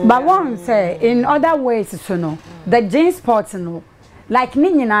lot. But one say in other ways, so no, the jean sports no, like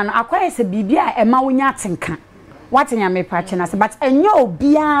Nina, acquire a bibia a mawunya tinka. What in your me patches, but and yo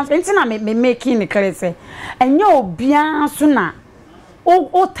bians, and me making the clear say, and yo bians sooner.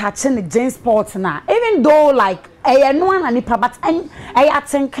 Oh, touching the jean sports now, even though like a no one and but I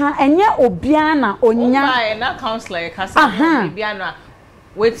think and ya obiana onya and that counts like biana.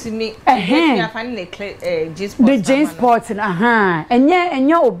 Wait to me, I find the jean sports, and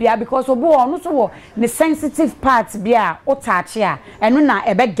ya obia because obo no so the sensitive parts bia o touch ya, and no na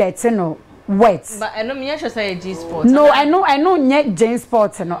ebe getting no. Wet. But I know me just say G sport. No, I know nye G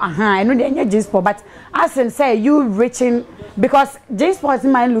sport no. I know nye G sport, but as in say you reaching because G sport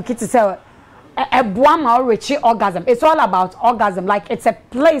might look it to say a boama or reach orgasm. It's all about orgasm. Like it's a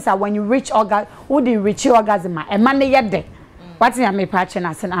place that when you reach orgasm, who do you reach orgasm? A man yede. What's in me patching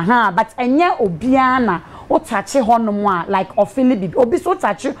as in but enye obiana o touch hono like ofili obi so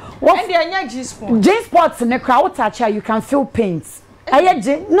touch what and the G sport. G sports ne crowd touch you can feel pains. No,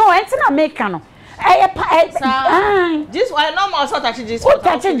 it's not American. Just why no more sort of G-sport.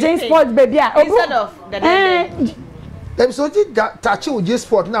 Touch G-sport, baby. Instead of the episode touch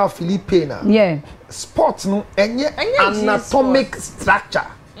G-sport now Philippine. Yeah. Sports no anatomic structure.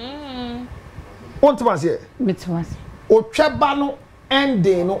 Want to say? It was. O tweba no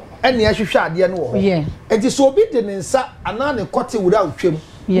ending no ene ahwehwe ade no wo. Yeah. Enti so obi de ne nsa ana ne kote wura otwem.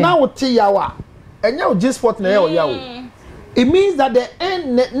 Na wo te yawa. Enya o G-sport na ya o yawo. It means that the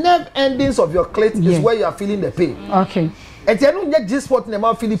nerve endings of your clit is where you are feeling the pain. Okay. And you don't get G-spot in the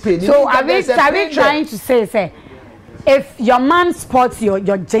mouth feeling pain. So are we trying to say, if your man sports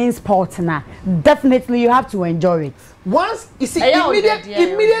your jean sport now, definitely you have to enjoy it. Once you see,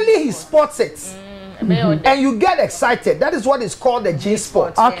 immediately he sports it, and you get excited. That is what is called the jean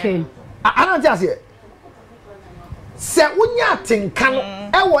sport. Okay. I don't just hear. Se unya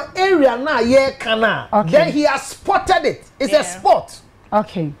tinkano ewo area na ye kana then he has spotted it. It's a spot.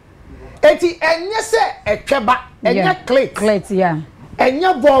 Okay. Eti enye se etweba enye clit yeah.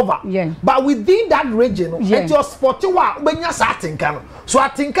 Enye vulva. Yeah. But within that region it was spotted wa ubenya sa tinkano. So I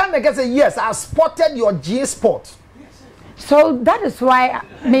think can say yes, I spotted your G spot. So that is why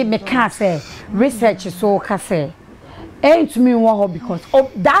me can say research is so can say ain't me one because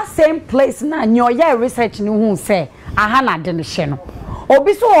of that same place na your research ni who say aha na de ne hye no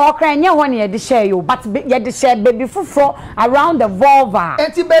obi so okra nye ho ne ye de share you but ye de share baby fufro around the vulva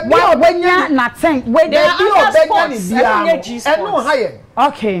enti baby obenya na tank we dey obenya ni bia eno haye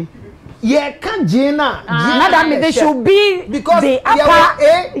okay ye can gina madam they should be because the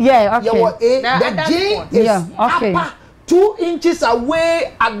upper yeah okay you the G is okay. Upper 2 inches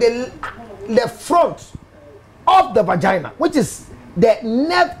away at the front of the vagina, which is the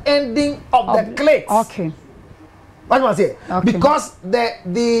nerve ending of the clit. Okay. What do I say? Okay. Because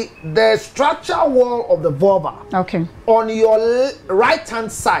the structural wall of the vulva, okay, on your right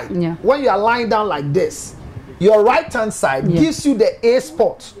hand side, when you are lying down like this, your right hand side gives you the A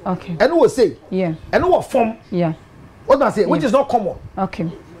spot. Okay. And we say, and what form? What do I say? Which is not common.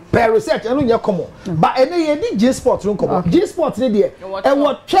 Okay. Per research, and not common. But any G spot don't come. G spot in there. And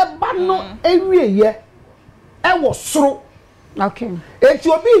what chebano every year, and was so. Okay. It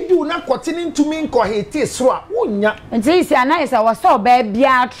will be do not continue to mean cohete swa. And this is nice. I was so baby.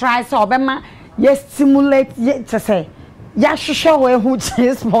 I try so bema. Yes, stimulate to say. Yes, show where who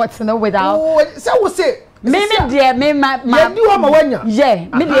is sports no without. Oh, so we say. Maybe dear, me my do ma wanya. Yeah,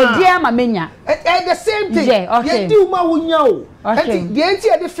 me dear ma menya. And the same thing. Yeah, okay. You do ma wunya. Okay. The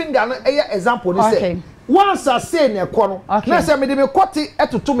entire the finger no example ni say. Once I say near corner, now say me me cut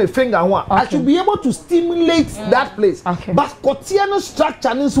it to my finger one. I should be able to stimulate that place. Okay. But cortiano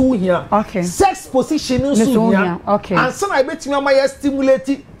structure is so here. Okay. Sex position is so here. Okay. And some I bet me my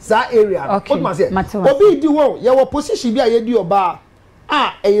stimulate that area. Okay. What say? Obi di wo, your position be a do ba.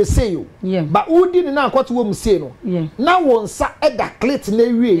 You say you. Yeah. But who didn't know what we say no. Yeah. Now one sa at that clit na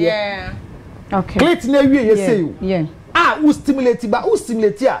wie. Yeah. Okay. Clit na wie you say you. Yeah. Who stimulate but who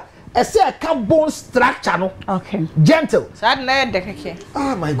stimulate here? I say a bone structure no. Okay. Gentle. So I na de keke.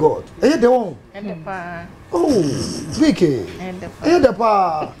 Oh my God. Eh the one. Oh, Vicky. Eh the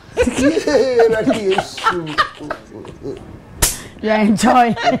pa. You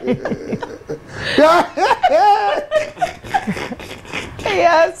enjoy.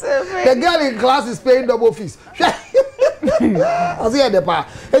 Yes. The girl in class is paying double fees. I see the pa.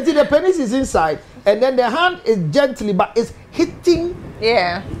 The penis is inside, and then the hand is gently, but it's hitting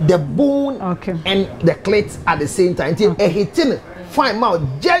the bone and the clit at the same time. It's hitting fine mouth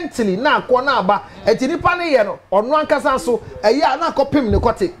gently. Na kwana ba. Eti nipa ne ye no. Ono ankasa so. Eya na kopim ne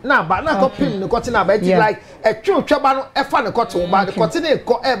kote. Na ba na kopim ne kote na ba. Eti like twetweba no efa ne kote ba. The kote ne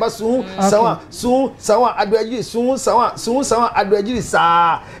ko eba su sawa aduaji su sawa aduaji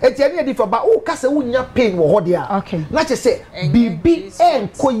sa. Eti ene di fa ba o kasa wunya pain wo ho dia. Na che say bibi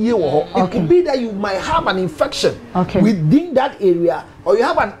enko ye wo ho. It could be that you might have an infection within that area, or you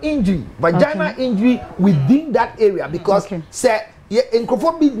have an injury, vaginal injury within that area, because say in bi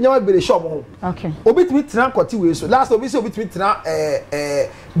nyawa be shop ho. Obi timi tena kwati we so last obi say obi timi tena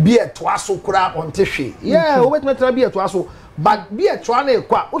beer toaso kura on tehwe. Obi timi tena beer toaso, but beer toa na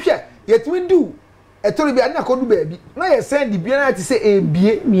ekwa wo hwe yetimi do etori bi na kodu ba bi na ye send the beer na ti say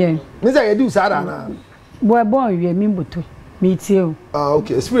ebie. Me say ye do sada na boy we mi boto me tie o.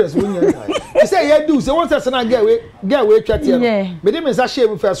 Okay, experience we nya. You say ye do say one person na get we twate no. Me dey me say share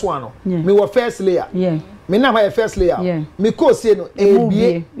me first one no. Me wo first layer. Me na my first layer. Me ko say no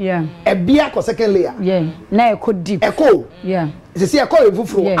ebie. Ebia ko second layer. Na e ko deep. E ko. You say e ko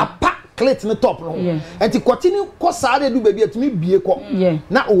evufuro apa clit no top no. Enti continue ko sa dey do baby atumi bie ko.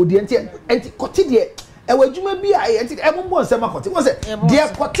 Na o de enti kote de e wadwuma bi a enti e mo nsema kote. Wo say de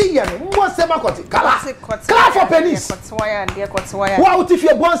kote ye no mo nsema kote. Kala for penis. Wa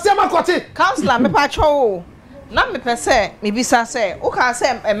utifie bo nsema kote. Counselor me pa cho. Na me pese me bisa se o ka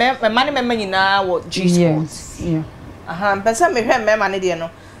se me mane me nyina wo G sports. Pese me hwe me mane de no.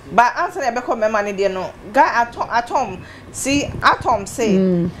 But answer e be ko me mane de no. Guy atom say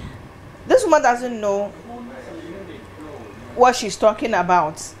this woman doesn't know what she's talking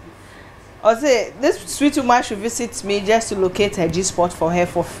about. Or say this sweet woman should visit me just to locate her G spot for her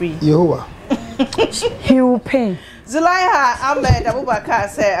for free. Yehovah. He will pay. Zulaiha Ahmed Abubakar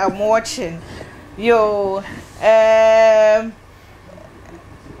say I'm watching. Yo,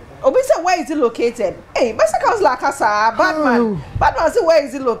 Obi say where is it located? Hey, Master Counselor Kasa, Batman say where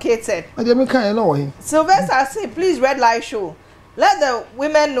is it located? I don't know him. Sylvester say please red light show. Let the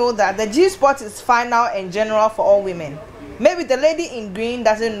women know that the G spot is final and general for all women. Maybe the lady in green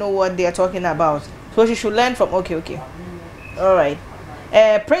doesn't know what they are talking about, so she should learn from. Okay. All right.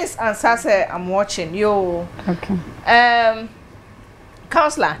 Prince and Sase, I'm watching. Yo. Okay.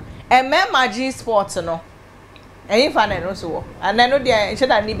 Counselor, my G sports no. And if I know so, and I know they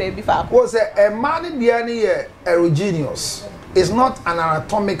should have need baby for. Was a man in the erogenous. It's not an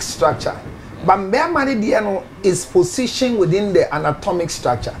anatomic structure, but man is positioned within the anatomic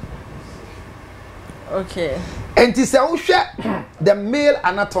structure. Okay. And to say the male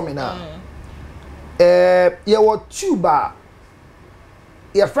anatomy now. You were tuba.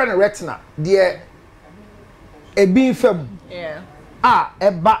 Your friend retina, dear a being fem.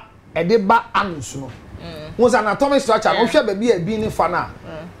 Eba anus no. Was anatomic structure. No share baby a being fana.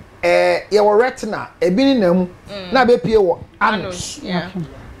 Your retina, a being them, na be pure anus.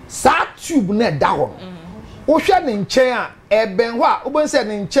 Sa tube net down. wo hwe ne nchen a eben ho a wo ben say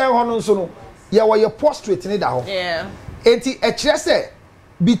ne nchen ho no nso no ye wo ye prostrate ne da ho yeah enti e kire say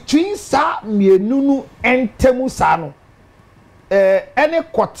between sa mienu nu entemu sa no any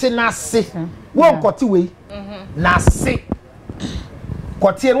kote na se wo kote we na se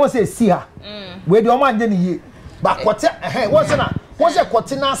kote no say si ha we de o ma nje ne yie ba kote wo say na wo say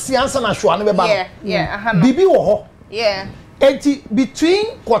kote na se ansa na hwa no be ba no yeah bibi wo ho yeah enti between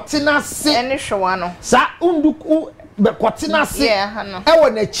kote na se any hwa no sa unduku be kote na se e wo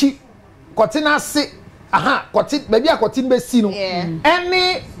na chi kote na se kote baby a kote be si no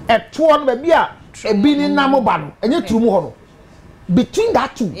any eto no baby a ebi ni nam ba no enye turumu ho no between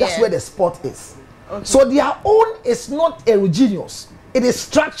that two that's where the sport is so their own is not heterogeneous it is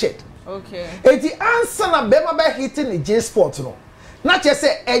structured okay the answer na bema be hitting the J sport no na che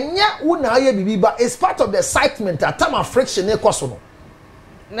say enya wo na aye bibi ba is part of the excitement at time of friction e koso no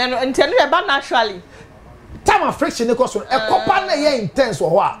no intend e ba naturally time of friction e koso e kopa na ye intense wo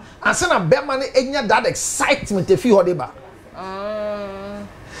ho a answer na bema na enya that excitement e fi ho de ba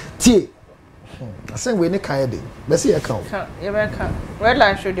tie I say we ne kan dey be say e kan red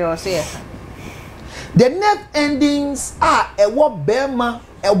line should you say the nerve endings are e wo bema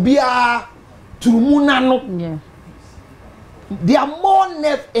Elbia Turumunano. There are more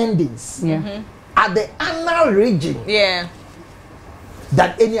nerve endings at the anal region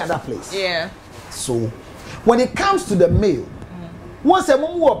than any other place. So when it comes to the male, once a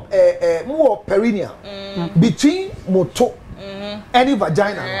more perineal between moto and the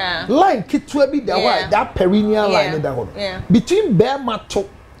vagina line kitwe be that perineal line between bare mato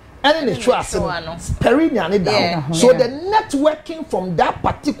and the trust perineal down. So the networking from that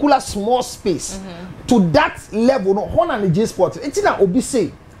particular small space to that level, no one and the J spot. It's not obi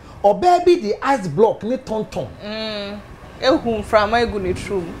say or baby the ice block ne tonton. Ehun from my good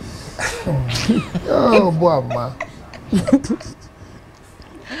true. Oh boy, ma.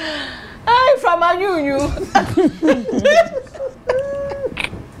 I from a you.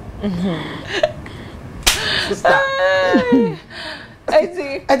 I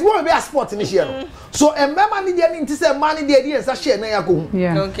see. It won't be a sport in this year. So a man need to say money the idea is share na yago.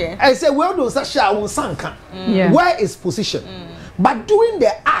 Okay. I say well do share on sanka. Where is position? But doing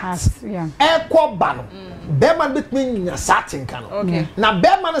the act, equal ban. Beman between your satin can. Okay. Now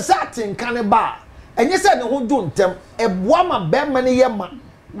Beman satin can bar. And you said no who don't them a woman Beman yema.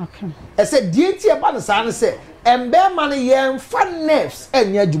 Okay. I said DT about the say and Beman yem fan nerves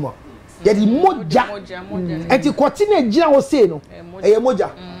and yajuma. Yadi moja. And you continue Jina was saying no. A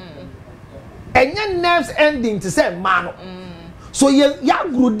moja. And your nerves ending to say mano. So you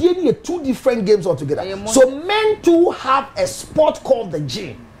are two different games altogether. So men too have a sport called the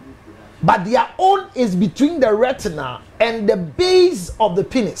gene, but their own is between the retina and the base of the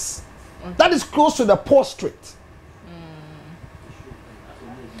penis. That is close to the prostrate.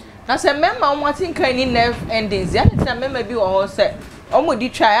 Now, say member, I'm watching any nerve endings. Yeah, say member be or say, "Omo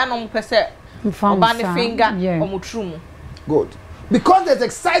try and percent finger Good, because there's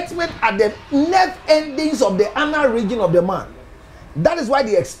excitement at the nerve endings of the anal region of the man. That is why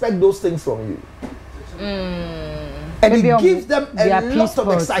they expect those things from you. And maybe it gives them a lot of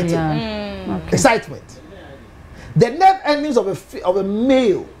excitement. Excitement. The nerve endings of a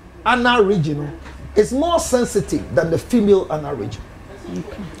male anal region is more sensitive than the female anal region.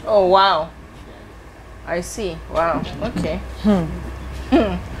 Okay. Oh wow. I see. Wow. Okay.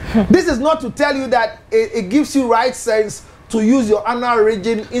 This is not to tell you that it gives you right sense to use your anal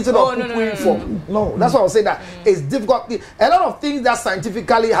region instead of poo-pooing form. No, that's why I was saying that it's difficult. A lot of things that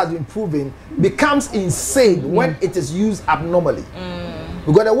scientifically has been proven becomes insane when it is used abnormally.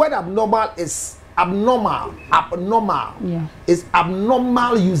 Because the word abnormal is abnormal. Is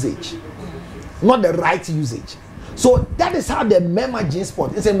abnormal usage, not the right usage. So that is how the Mema gene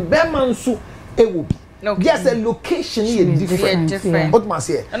spot is in Bemansu Ewobi. Yes, the location is different. What must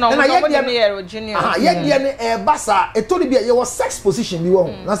say? And I yet basa. It told me you was sex position. You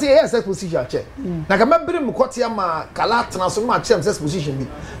want? I say yes, sex position. Check. Now come back. Bring mukotia ma kalat na so much sex position. Be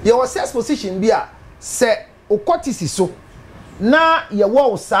you was sex position. Be a say ukoti si so. Na you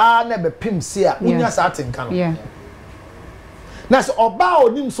was sa na be pim say a unya sa atinka no. Yeah. Now so oba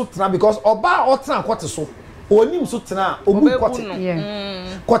onim so tena because oba otena kwoti so. Onim so tena obu kwoti.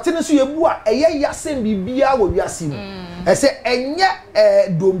 Yeah. Kwoti no so yebu a eye yasem bibia wo wiase mu. E se enye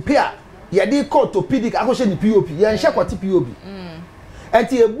dompe a ye dey call orthopedic akoshe ni POP. Ye nhye kwoti POP.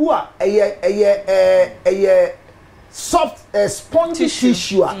 Enti yebu a eye soft spongy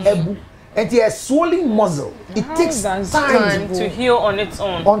tissue a ebu. Enti a swelling muscle. It takes time to heal on its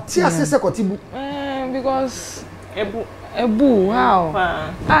own. Until se kwoti bu. Because ebu Ebu, wow.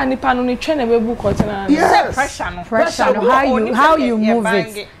 Nipa no ni train ebu kotina. Yes. Pressure no. How you move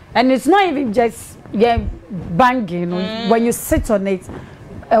it. And it's not even just banging. When you sit on it,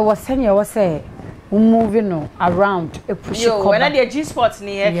 say moving around a push. When I the G Sports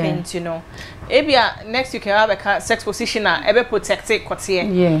ni you know. Ebia next you can have a sex positioner, ebe protect it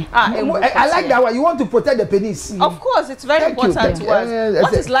Yeah. I like that one. You want to protect the penis. Of course, it's very important to us.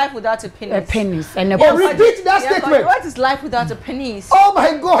 What is life without a penis? A penis and a repeat that statement. What is life without a penis? Oh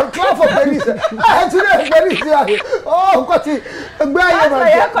my God! Clap for penis. I had to penis. Oh,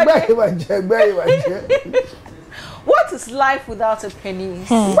 what is life without a penis?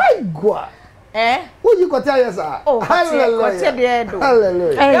 My God. Who you got here, sir? Oh, hallelujah.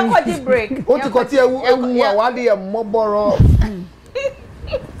 Hallelujah. You got the break. What you got here? What do you mobile?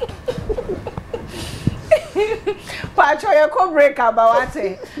 Pacho, you come break about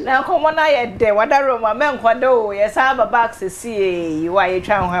it. Now come on, I had there. What a room, a man, quado. Yes, I have a box to see you. Why you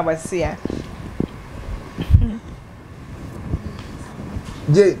trying to have a seer?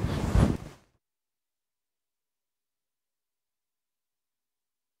 Jay.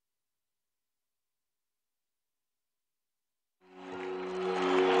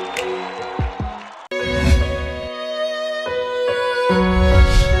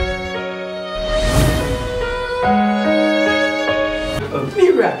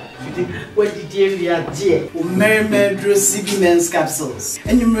 What did you dear? Mary Medro CB Men's Capsules.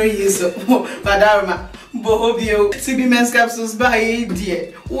 And you may use Badarma Bohobio CB Men's Capsules by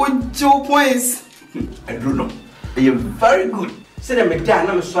dear. What 2 points? I don't know. They are very good. Say the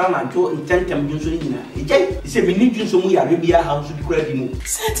McDonald swam and to intent and Junsolina. It's a mini some Arabia house to credit me.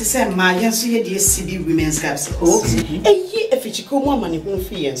 Say to say my yes, dear CB Women's Capsules. A year if it's a woman who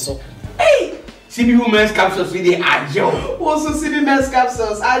feels so. Hey! CB Women's Capsules with the Ajo. Also CB Men's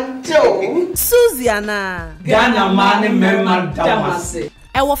Capsules, Ajo. Susiana. Ghana man member Damase.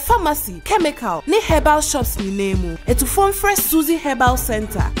 Our pharmacy, chemical, ni herbal shops ni name. Et to phone fresh Susie Herbal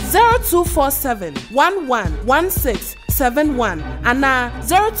Center 0247 111671 and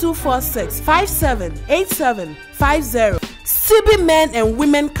 0246 578750. CB Men and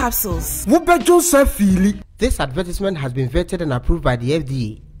Women Capsules. This advertisement has been vetted and approved by the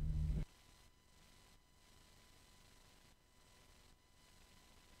FDA.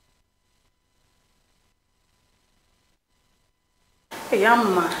 Hey,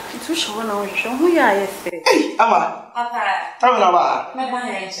 Amma, it's too short now. Show me your face. Hey, Amma. Papa. Tell me now. My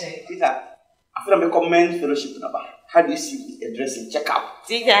man, Peter, after I commend fellowship number, how do you see the address in checkout?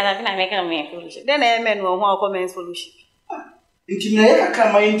 See, I make a man fellowship. Then I men will more comments fellowship. Intimate, I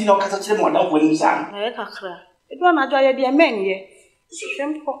can't mind no catch them on that when sang. I can't. It won't enjoy the men here.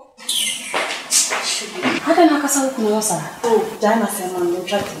 Simple. How can I castle Kunosa? Oh, Diana said, I'm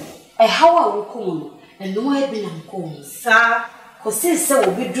chatting. A how will come and no way be uncomb, sir. Because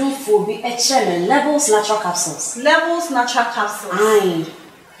will be due for be a chairman levels natural capsules. Levels natural capsules. Aye.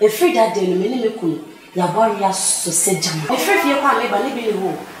 A free that day, many cool. Your warriors so said jam. A free your family, but maybe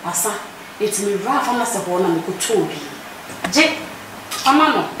who, Asa, it's me rough on us upon and could told you. Jake,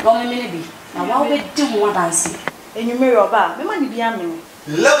 Amano, long maybe. Now, why we do more dancing? And you marry your bar, the money be a minute.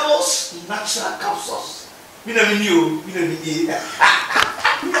 Levels natural capsules. We never knew, we never did.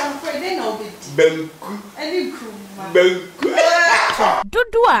 I'm afraid they know it. Benku. Any crew.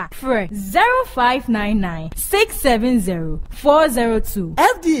 Dudua Fre 0599 670 402.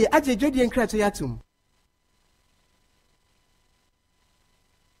 FDA aje jodi enkrato yatum.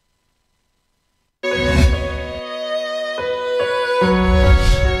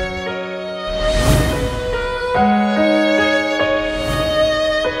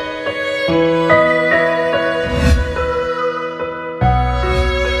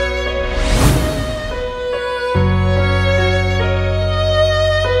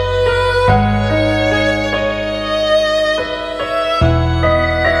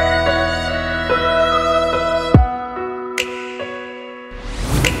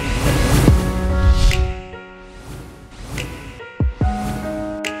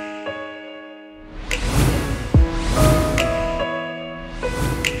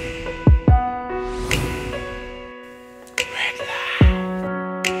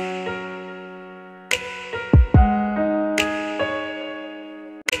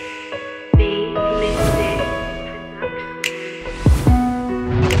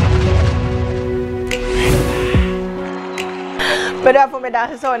 But for me,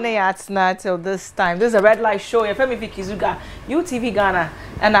 that's all now till this time. This is a red light show. Your family Kizuga, UTV Ghana,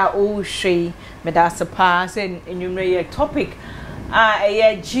 and I all say, me that's a pass and you topic.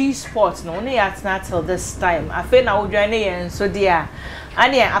 G Sports no only now till this time. I feel now join and so dear.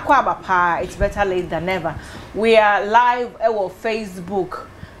 And yeah, Akwaba Pa, it's better late than never. We are live at Facebook.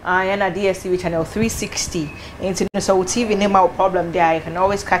 And at DSTV channel 360. So TV name our problem there. You can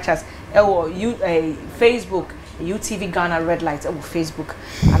always catch us. Facebook, UTV Ghana Red Lights over Facebook.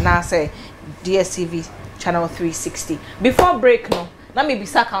 And now say DSTV channel 360. Before break, no. Let me be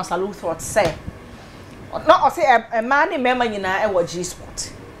sir Councillor Luther say. No, say a man in Mema Yina G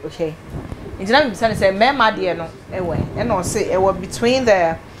Sport. Okay. It's not say Mema dear no and I say it was between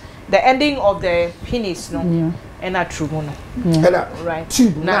the ending of the penis no and a true mono. Right.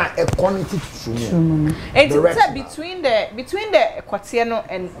 Two na a quantity true mono. And it's between the Quatiano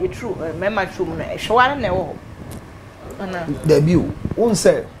and a true Mema true mono. Shawara never. Debut. One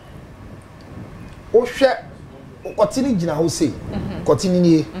say O share Quatini Gina who say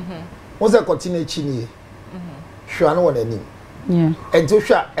Quatini. What's a Quatini chini? Shwana one any. Yeah. And to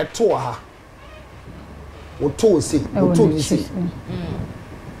share a tour. Oto say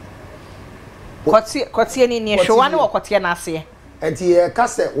Kotie ni ne hwanu wo kotie na ase enti ye ka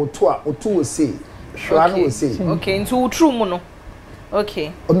se oto say hwanu wo say okay nti utru mu no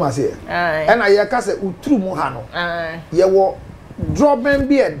okay onu ase e na ye ka se utru mu ha no ye wo droben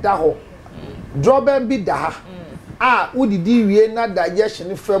bi e da ho droben bi da ha udidi wie na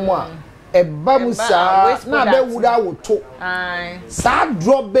digestion fam a e ba mu sa na be wuda woto sa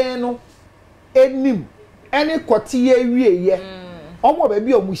droben no enim any kotie wieye omo ba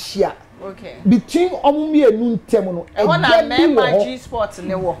bi omuhia okay between omo mienu ntem no e dey bi wo G Sport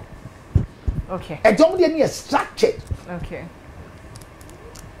ne wo okay e dom dey na structured okay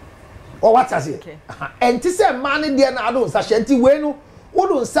o what as it enti se man dey na ado sa shanti we no wo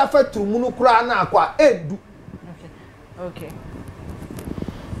do safa turumu no kura na akwa edu okay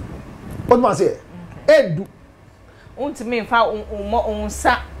what man say edu untimi fa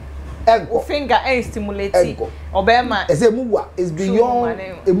unsa Ego. Finger and stimulate Obama is a muwa is beyond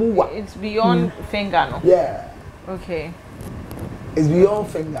a muwa. It's beyond finger no. Yeah. Okay. It's beyond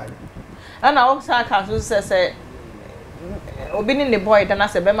finger. And I also can say obini the boy then I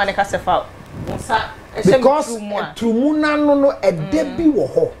say be man ka se fa. Because trumuna no e debi wo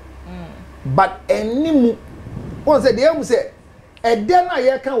ho. But enimu won say dey say e de na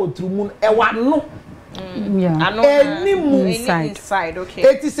ye kan o trumun e wa no. Any inside, okay.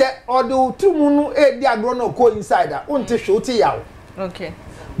 It is a order two moon, a diagonal co inside. Until shoot yaw. Okay.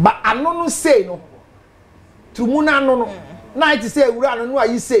 But I no say no. To Muna no. Night say, run and what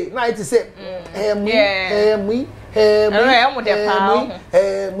you say. Night say,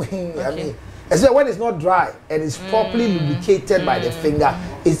 as when it's not dry and it's properly lubricated by the finger,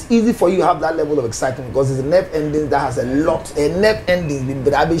 it's easy for you to have that level of excitement because it's a nerve ending that has a nerve ending with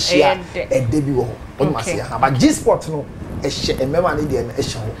Brabe Shia and debut. But G Sport no, a memory and a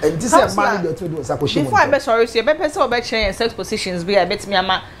show. And this is a man that to do Sakoshi. Before I bet sorry, you better so bet and set positions be I bet me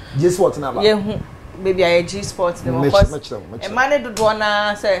ama G Sport number. Yeah, maybe I G Sport the because a man do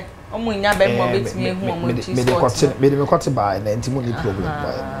wanna say omunya be mo bet me hu G Sport. Me by na antimony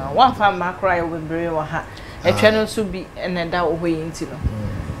problem. One fan macra we bere wa ha. E twa no so bi na da wo hoyi nti no.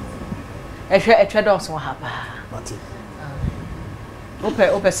 E twa do so ha pa.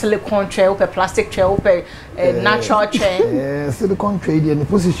 Ope silicone tray, ope plastic tray, ope natural tray. Silicone tray the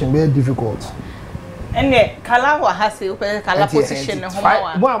position very difficult. And color wa has ope color position ho ma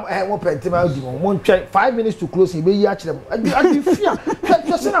wa. Mo pentima di mo try 5 minutes to close e be yi a kire mo. Adi fia.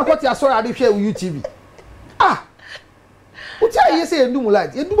 Person akoti asori ade hwe UTV. What are you saying? Do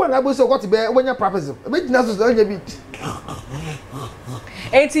light. You do one able to got to be when you're practicing. Make us only bit.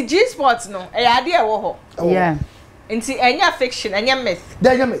 Ain't G Sports no? A idea wo ho. Yeah. Ain't any fiction, any myth.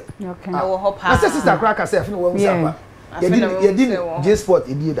 There you myth. Okay. I will hope. My sister crack herself no one say. You did G Sport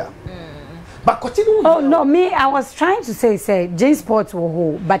you did that. But continue. Oh no, me I was trying to say G Sports wo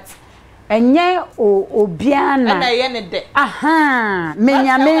ho, but enye obiana. Na ye ne de. Aha. Me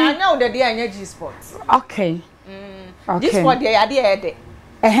nyame. Anya o de de anya G Sports. Okay. Okay. This what they idea de.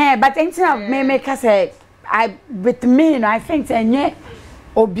 But until me make us say I with me I think enye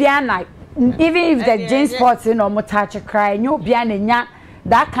obiana even if the G Sports no mo touch cry enye obiana nya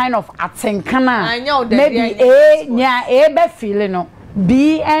that kind of attenkana maybe nya be feel no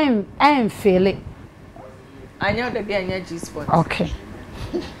B and feel it. I know that they are G Sports. Okay.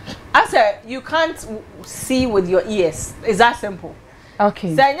 I said you can't see with your ears. Is that simple?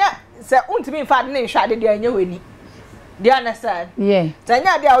 Okay. Say untimi in fact na shade de anya weni. Do you understand? Yeah.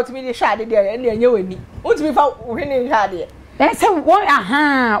 Tanya dia utimi de shade de anya weni. Untimi fa uhene shade. Say one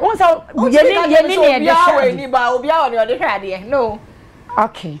one so yeni de weni ba obi a woni de shade. No.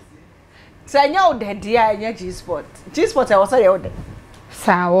 Okay. Tanya o de dia anya G Sport. G Sport e wo say o de.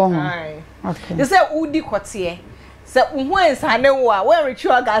 Sa wo. Aye. Okay. They say udi kotie. So when Sane wa when reach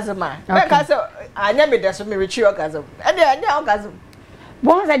orgasm because I never does me reach orgasm. And the orgasm.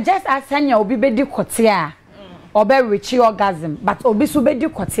 Once I just ask Sanya obi be di kote obe reach orgasm but obi so be di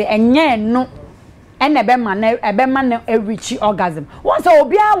kote enye no and ebe man reach orgasm. Once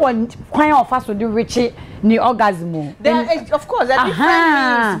obi a won kwan of us do reach ni orgasm. Then of course there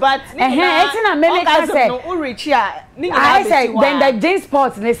different means but it's na me say no reach ya. I say then the J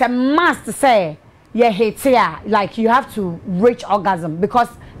sports is a must say yeah hate like you have to reach orgasm because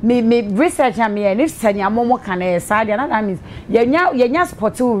me research and me and if senya momo can side that means yenya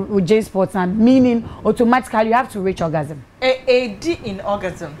sport with J sports and meaning automatically you have to reach orgasm. A D in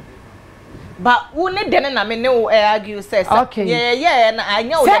orgasm. But who need then na me no argue says okay yeah na I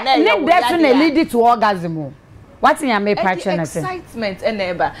know the definitely lead to orgasm. What's in your main practice? Excitement and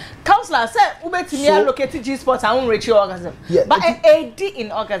neighbor. Counselor said ubetimi allocate G sports and reach orgasm. Yeah, but a D in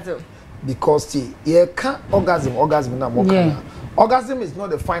orgasm. Because you can't orgasm na more. Orgasm is not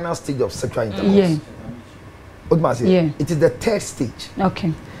the final stage of sexual intercourse. It is the third stage.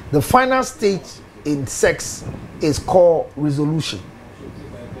 Okay. The final stage in sex is called resolution.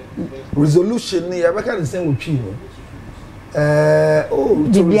 Resolution, you ever can say with you.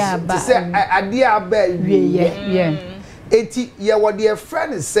 To say idea about what their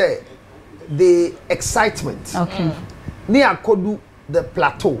friend is say the excitement. Okay. Near could the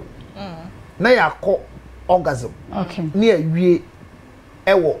plateau. Na ya call orgasm. Okay. Near we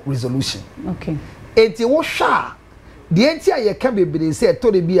resolution. Okay. Enti wo sha the entia ye can be say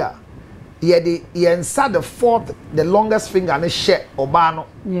to the bia ye inside the fourth the longest finger and share oba no.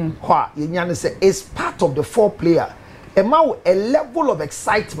 Yeah. Kwa ye nya say is part of the foreplay. A level of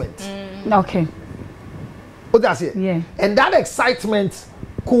excitement. Okay. What that's it? Yeah. And that excitement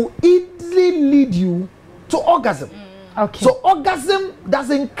could easily lead you to orgasm. Okay. So orgasm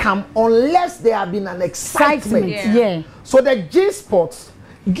doesn't come unless there have been an excitement. Yeah. So the G-spot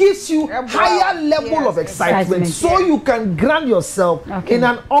gives you higher level of excitement so you can grant yourself in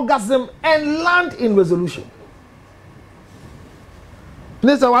an orgasm and land in resolution.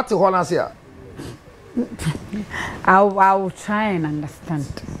 Nisa, what you want to say? I will try and understand.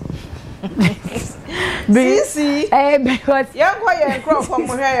 See, because young boy crop from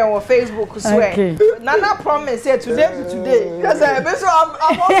here on Facebook swear. Nana promise say today to today. Because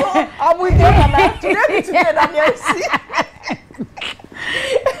I'm with you today that you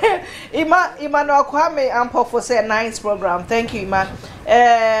see. Emmanuel Kwame Ampo for say nice program. Thank you, Iman.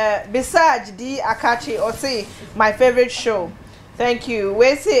 Besides D Akachi or say my favorite show. Thank you.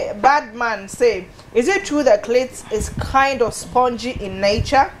 We say bad man say, is it true that clit is kind of spongy in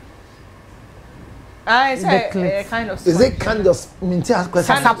nature? I say kind of spongy. Is it kind of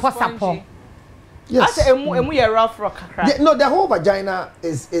spongy? Yes. I say emu rough rock. No, the whole vagina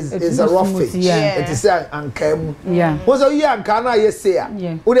is a rough face. Yeah. It is a ankam. Yeah. Was a yanka na yesi ya.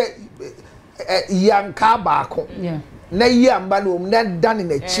 Yeah. Ode yanka baako. Yeah. Na yamba no na dan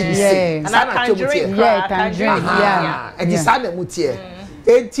na chi say. Sana tangerine. Yeah, tangerine. Yeah. And this sana mutie.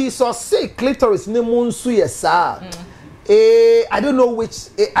 Enti so say clitoris ne mu nso yesa. I don't know which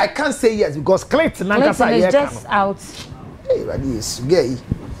I can't say yes because clit nankasa is just out. Hey, but yes, gay.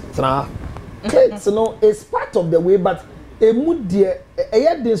 Tra. Clit no is part of the way but emu de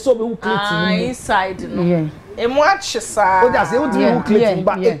dey so be clit inside no. Yeah. Emu achisa. Oh, that's it clit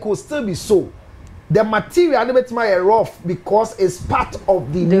but it could still be so. The material never rough because it's part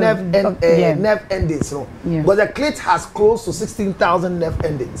of the nerve endings. No? Yeah. But the clit has close to 16,000 nerve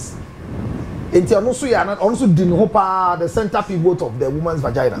endings. And also the center pivot of the woman's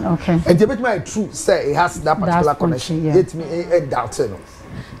vagina. Okay. And the truth say it has that particular connection. Yeah. Let me doubt it.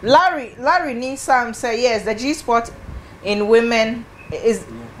 Larry Nisam say yes, the G spot in women is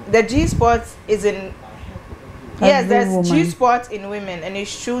the G spot is in. Yes, there's G-spot in women, and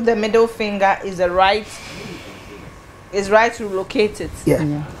it's true the middle finger is right to locate it.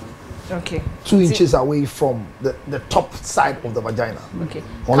 Yeah. Okay. 2 inches away from the top side of the vagina. Okay.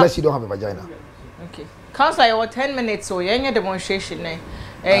 Unless you don't have a vagina. Okay. Counselor, you have 10 minutes, so you're in a demonstration.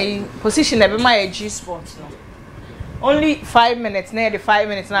 A position every my G-spot. No. Only 5 minutes. Near the 5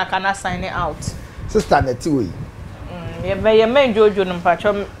 minutes now, I cannot sign it out. Sister Netiwe. You may Jojo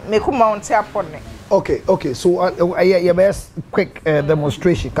Numpacho make come on upon it. Okay. So your best quick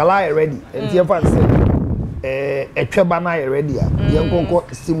demonstration. Kala ready. And your fan say a trebana ready. You go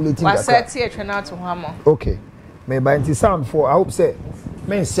stimulating. Was set here to to hammer. Okay. Me by anti sound for I hope say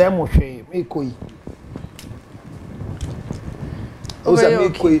men say mo hwe me koi. O say me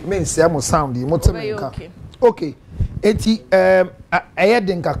koi men say mo sound yi mo temenka. Okay. Eti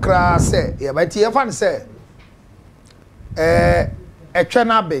ayeden kakra say ya by ti your fan say a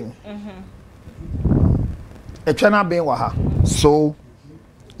twena ben. etwa ben wa ha so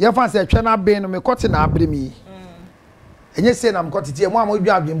ye fan say etwa na ben no me kote na abre mi enye say na me kote tie mo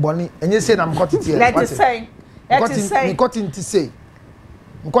amodwa adwenboni enye say na me kote tie let it say me kote nti say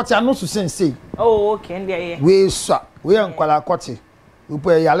me kote anu so say oh okay ndia ye we so we enkwala kote we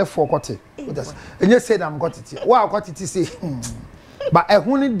po yale for kote enye say na me kote tie wa kote tie say ba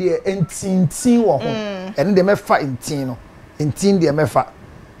ehun ni de entintin wo ho ene de me fa entin no entin de me fa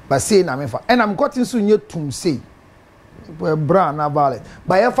ba say na me fa ena me kote so nye tum say brown na violet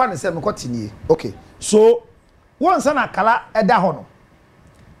ba ye fa ne say me kote nie okay so once na kala eda ho no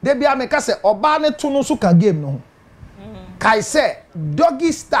de bia me ka say oba ne to no so ka game no kai say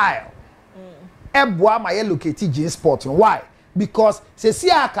doggy style eboa ma ye locate G Sport no why because se si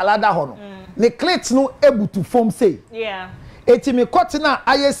akala da ho no ne clit no ebutu form say yeah eti me cut na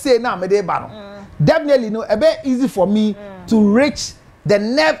aye say na me de ba no definitely no e be easy for me to reach the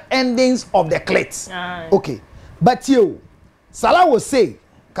nerve endings of the clit okay but you Salah will say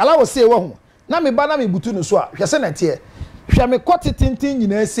kala will say wo na me ba na me butu no so a hwese na tie hwe me cut tintin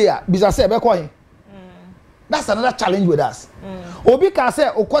nyina say a bisa say e be ko hin that's another challenge with us obi ka say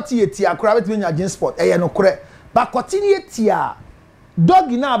o cut yeti akura betime nya G Sport e ye no kore ba cut ni yeti a dog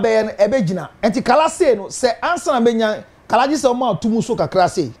na be ye no e be gina enti kala say no say answer na be nya kala ji say o ma tumu so kakra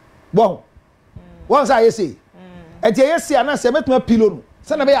say bon won say say enti ye say na say betime pillow no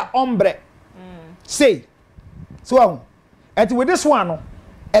say na be ya ombre say so enti with this one no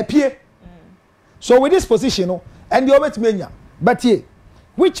epie so with this position no and the obetime nya but here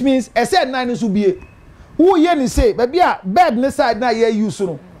which means e say nine so bie who ye ni say baby a bed ne side na ye use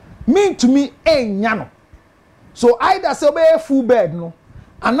no mean to me enya no so either say be full bed no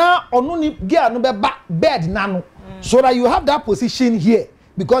ana onu ni girl no be bed na no so that you have that position here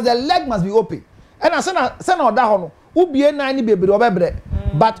because the leg must be open and say na oda ho no ubie na ni bebre obebre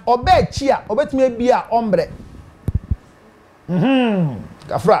but obe chi a obetime bia ombre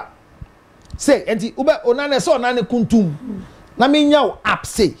kafra say enti ube onane so onane kuntum na me nya wo up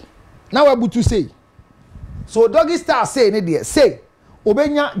say na wa butu say so doggy star say ne there say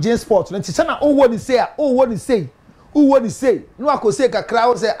obenya G Sport no ti say na owo ni say no akose kakra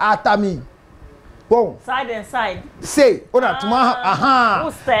wo say atami bon side and side say ona tuma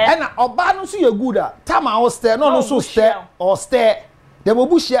aha and oba no so ye good a tama wo stare no so stare or stare dem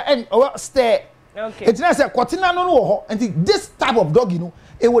obushia and or stare okay it na say kotina no wo ho and this type of dog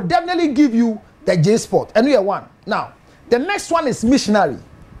it will definitely give you the G Sport and we are one now the next one is missionary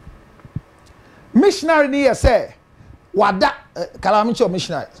ni ye say wada kalamicho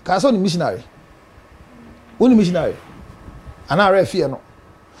missionary kaso ni missionary woni missionary ana refi no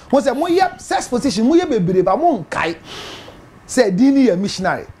mo say mo ye sex position mo ye bebre ba mo nkai say dini ye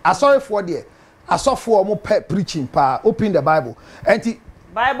missionary sorry for there asofo mo preaching pa open the Bible enti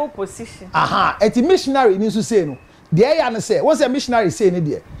Bible position aha enti missionary ni so say no de ya no say won say missionary say ni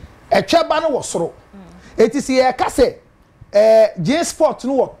de etwa no wo soro enti say e ka say G Sport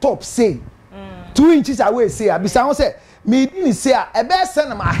no wo top say 2 inches away say abisa won say me didn't say e be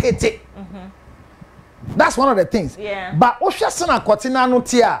send ma hit it that's one of the things yeah. But o hwe sena kotina no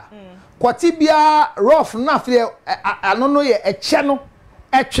tia kwati bia rough na fe ano no ye eche no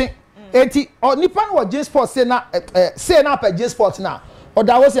etwe enti onipa no G Sport say na pa G Sport na o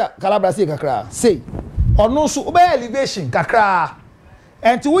da wo say Calabria say kakra say ono so o be elevation kakra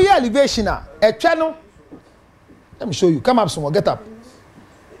enti wo ye elevation a etwe no let me show you come up some get up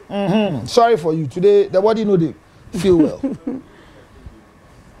sorry for you today the body no dey feel well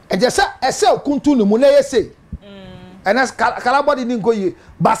and just say kuntu no mu na ye say and as kala body ni nko ye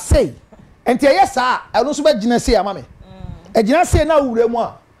but say enti yes a eno so be gina say ama me e gina say na wure mu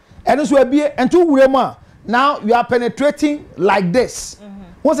a eno so abie enti wure mu a now you are penetrating like this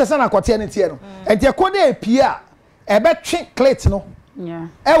won say na kote ene tie no enti e ko na epie a e be twe clit no yeah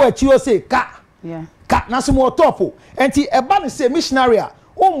e wa chi o say ka yeah ka na so mo top enti e ba ni say missionary a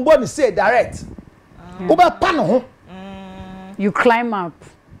o mbo ni say direct o be pa no ho you climb up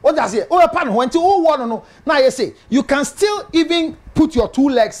what does it o be pa no ho enti o wo no na you say you can still even put your 2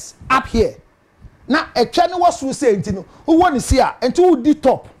 legs up here na e twa ni wo so say enti no o wo ni say a enti o di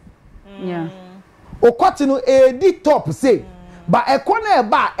top yeah o kwati no e di top say but e ko na e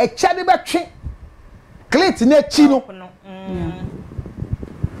ba e twa ni be twe clit na chi no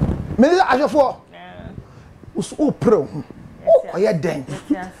me ajofo o pro o ye den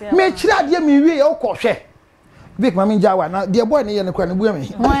me chira de me wie o ko hwe big mama njawa na de boy ne ye ne kwa ne bua me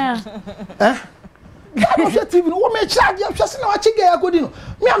Gabo hwe TV no wo me chira de hwe se na wa chige ya kodi no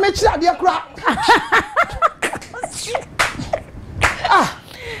me chira de kura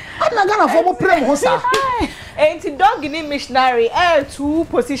ana gana fo mo prem ho sa Ain't dog in missionary two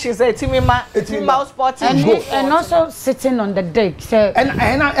positions team sporting and also sitting on the dig. So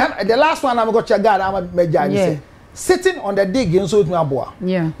and the last one I'm going to check out I'm a sitting on the dig and so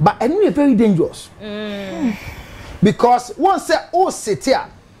yeah. But anyway very dangerous. Because once say sit here,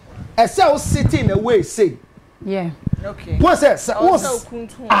 I say sitting away say yeah. Okay. What's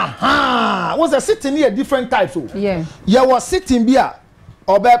sitting here different types of. Yeah. You was sitting here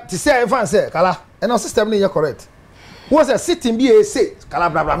or to say everyone say kala and our system is correct. What's a sitting here say kala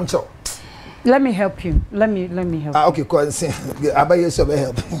blah blah blah. Let me help you. Let me help. Okay, cause say about yourself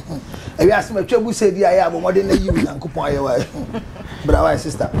help. If you ask me trouble say the I more than you and coupon your wife. Brother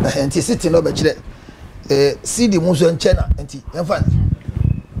sister. And sitting over there. See the most in China and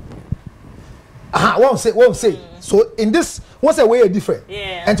won't say. So in this, what's a way different?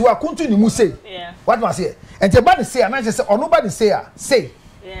 Yeah. And to a country you must say. Yeah. What must say? And to body say, and I just say, or nobody say.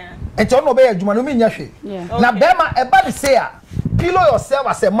 Yeah. And to no bear Jumano mean yashi. Yeah. Now Bema a body say, pillow yourself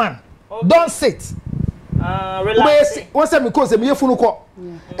as a man. Okay. Don't sit. Relax. What's that because me funu ko.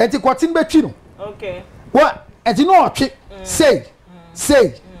 And to kwatin between. Okay. What? And you know say.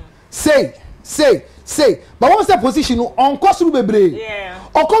 But what's the position on cost bebre? Yeah.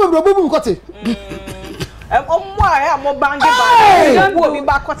 On come bebre bu kote. Why am I banging? Will be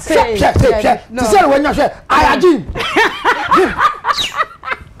back. Say when you say I gym.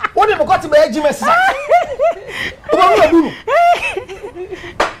 What do you got to be gym?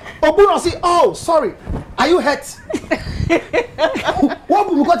 Obuno say, oh, sorry. Are you hurt? What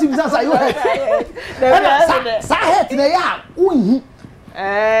do you got to be? Are you hurt? Sa hurt na ya.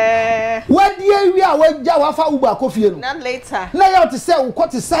 Where the we are when Jawa fa Uber coffee no. Not later. Na you to say we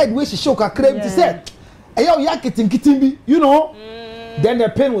cut side where she show ka crave to say. Eyo ya kitin bi, you know. Then the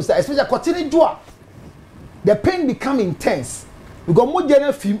pain will start, especially continue draw. The pain become intense. We got more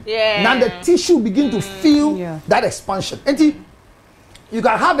general film. Yeah. Now the tissue begin to feel that expansion. And you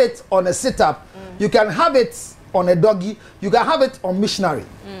can have it on a sit-up, you can have it on a doggy, you can have it on missionary.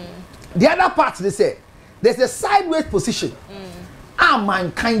 The other part they say there's a sideways position.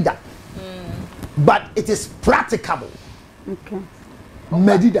 Mankind, but it is practicable. Okay.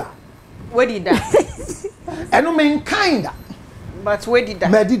 Medida. Where did that? And mankind. But where did that?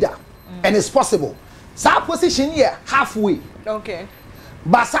 Medida. And it's possible. So position here halfway. Okay.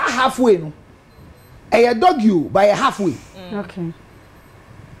 But so halfway no. A dog you by a halfway. Okay.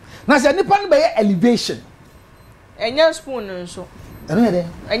 Now say nipa by elevation. Enya spoon so.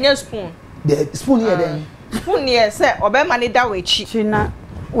 Enya spoon. The spoon here then. Spoon here say obema ni da we chi. China.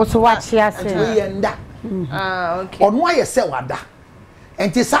 What's what she has said? Okay. Ono aye say wada.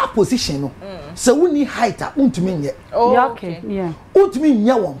 And this position no. So we need height untumi nye. Oh, okay. Yeah. Untumi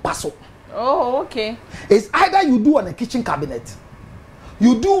nye won paso. Oh, okay. It's either you do on a kitchen cabinet,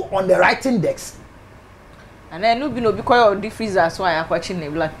 you do on the writing desk. And then no because of the freezer, so I am watching the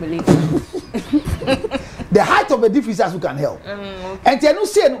black milk. The height of the differences can help. Okay. And you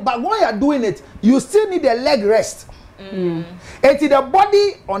say, but when you are doing it, you still need a leg rest. And the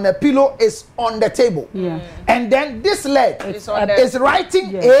body on the pillow is on the table. And then this leg is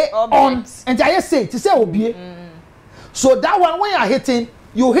writing a on. And I say to say obi. So that one when you are hitting,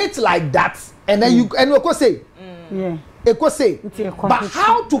 you hit like that, and then you could say, but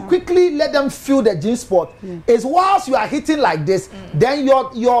how to quickly let them feel the gym spot is whilst you are hitting like this, then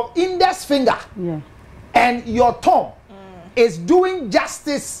your index finger and your thumb is doing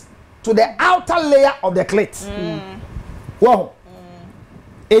justice to the outer layer of the clit. Wow.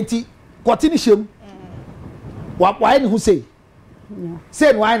 Enti kwatini shem. Why who say?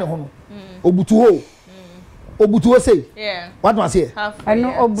 Say why no obutu ho say. Yeah. What was say? I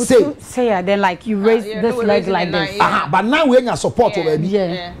know obutu say then like you raise this leg like this. But now we need support baby.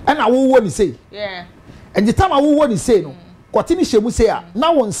 Yeah. And I will want to say. Yeah. And the time I will want to say no. Kwatini shemu say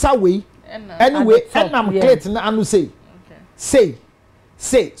now on sa way. Anyway, and I'm clit na anu say. Say.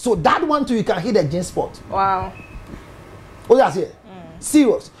 So that one too you can hit the gym spot. Wow. Oh that's it.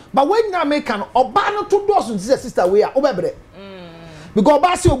 Serious. But when you make an obano to doors and sister we are obebre. Because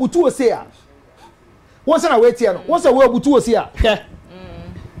basi obutu say once na wait here no. Once a we obutu say hwe.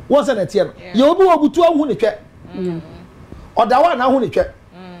 Once na tie no. Ye obi obutu ahu ne hwe. Oda wa na ahu ne hwe.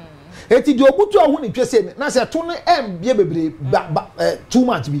 Eti di obutu ahu ne hwe say na say to no bie bebre too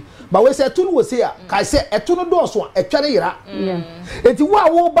much bi. But we say to no say kai say eto no doors so etware yira. Eti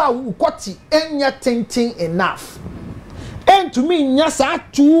wo ba wo kwoti enya tintin enough. And to me nyasa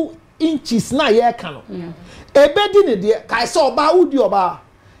 2 inches na ye ka no. Ebedi ne de kai say oba udi oba.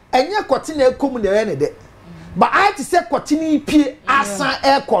 Enye kwoti na ekom na ne de. But I to say kwoti ni pie asan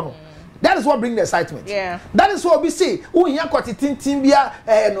aircon no. That is what bring the excitement. Yeah. That is what we say. Who here kwoti tintin bia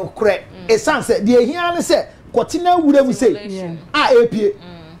no kre. E san say de hia ne say kotina wura mu say apie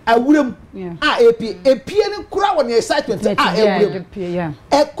awuram apie ne kura won excitement awuram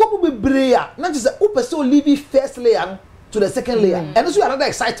e kobu bebre a na just say upese o leave first layer to the second layer and so another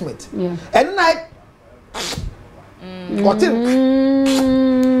excitement and na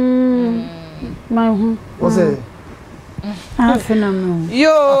my what's it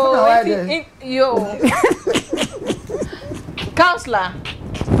yo counselor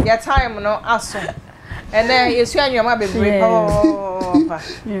your time no aso and then you see anyoma bebre papa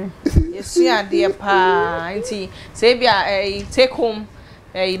you see ade pa nti say bia take home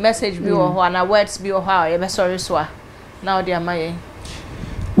a message bi or na words bi or how you be sorry so now they are my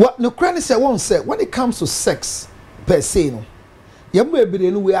what no credit say one say when it comes to sex per se no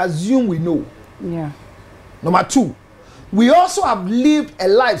we assume we know. Number 2, we also have lived a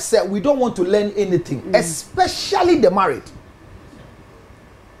life that we don't want to learn anything, especially the married.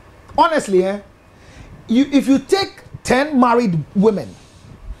 Honestly, if you take 10 married women,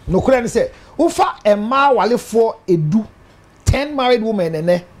 no credit say ufa ema wale for edu 10 married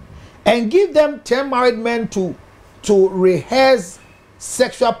women and give them 10 married men to rehearse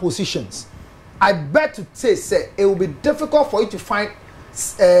sexual positions. I bet to say it will be difficult for you to find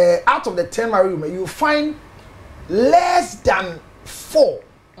out of the 10 married women, you find less than 4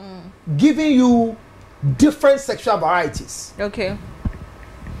 giving you different sexual varieties. Okay.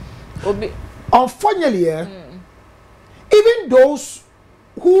 Unfortunately, even those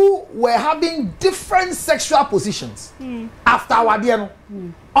who were having different sexual positions after our dear,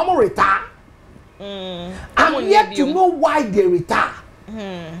 retire. I'm yet to know why they retire.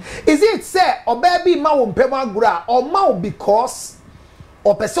 Is it say or baby ma won pema gura or ma because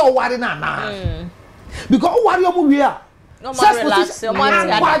or person worry na because worry omo wi a no more relax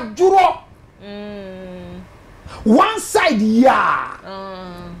one side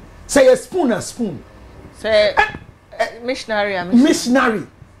say a spoon say missionary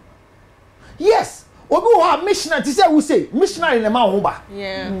yes obi wo missionary ti say we say missionary na ma ho ba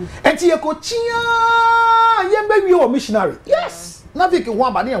enti ye ko chia ye be wi o missionary yes na vik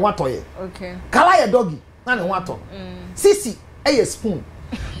one ba na one toye okay kala ye doggy na ne one to sisi a spoon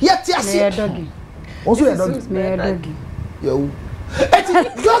yet yes ye doggy also ye doggy me doggy yo eti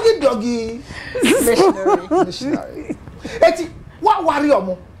doggy missionary eti what worry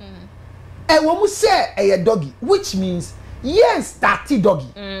omo e wo mu say a doggy which means yes that doggy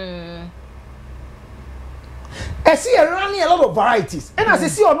I see running a lot of varieties and as I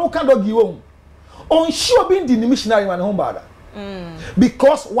see on no kind doggy on sure being the missionary man home bada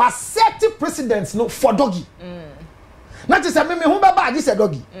because was set precedents no for doggy not just a me home baba this a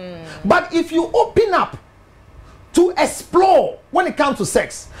doggy but if you open up to explore when it comes to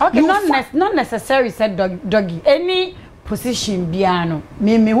sex okay not necessarily said doggy any position biano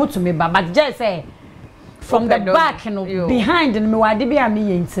me who to me but just say from the back you know behind and me wade be am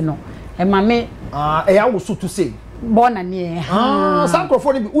yenti no e ma me e ya wo so to say born na ne some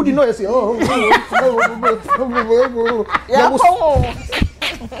microphone be udi no say ya ko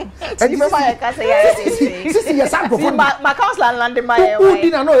and you my ka say ya say ya some microphone ma counselor land my udi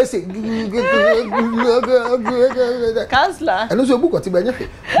na no say counselor and so book oti be nya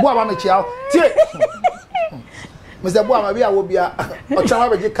bo aba me chia tie Mr. Boa ma bia wo bia o chama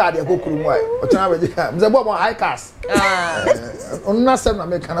beje card e kokuru mu ai o chama beje card Mr. Boa high class onna sem na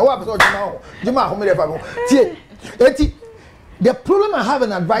make na wa be so jima ho me dey fa go tie eti the problem I have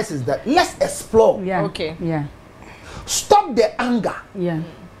an advice is that let's explore okay stop the anger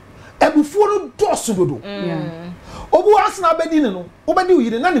ebufuo no dosu dodo obu asna bedi ne no obedi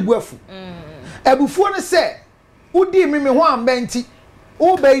uyire na ne buafu ebufuo ne se udi me ho ambenti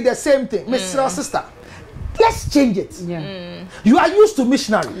obey the same thing Mr. Sister. Let's change it. You are used to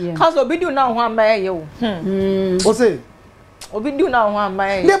missionary. Cause obi do now one by you. What's it? Obi do now one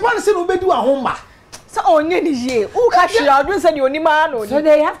by. The one say obi do a home. So onye ni je. Who ka shira do say oni ma no. So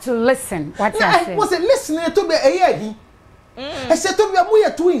they have to listen. What I say. Was it listening to be he? I said to be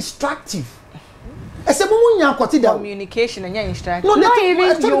a too instructive. I said mu nya kwoti da communication and instructive. No, not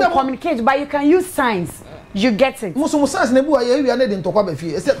even you communicate but you can use signs. You get it. Musu sense na bu aye wi na de ntokwa ba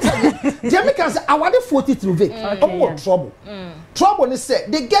fie. Jemi can say awade 40 through Vic. Trouble. Trouble ni say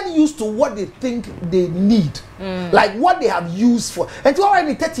they get used to what they think they need. Like what they have used for. And to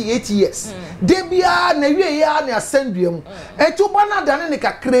already 38 years. They bia na wie ya na asendua mu. And to bana da ne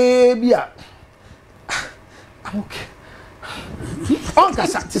kakra bia. I'm okay. Onka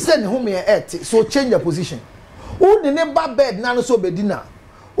sa ti say ne home e so change your position. Who the name bed na no so bedina.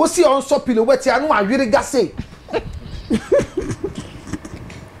 O see on so pillow wet anu awire gase.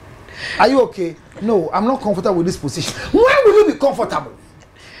 Are you okay? No, I'm not comfortable with this position. When will you be comfortable?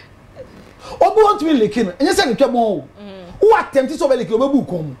 obi want me leke no enye se ne twebon who attempt so be leke obebu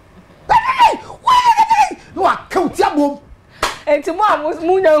kom no account abom. Enti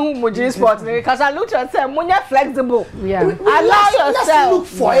munya hu mo G Sport because I look at say munya flexible. Yeah. Allow yourself. Let's look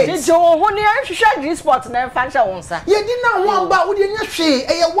for it. Did you hu ni hwehwe G Sport na fancha wonsa. Ye di na wamba wo de nya hwe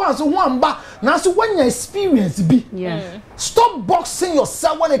eye once wamba na so wanya experience bi. Yeah. Stop boxing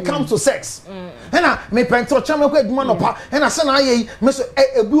yourself when it comes to sex. And me pentro chama ko aduma no pa and say na ayi me so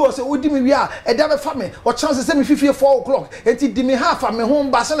ebi o say odi me wi a e da be fa me o chance say me fifie 4 o'clock enti di me half me ho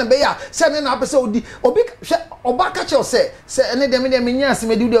mba se na be ya se ne na be say odi obi hwe oba ka che say ene dem me nya se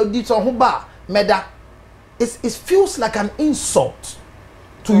me di so ho ba meda it feels like an insult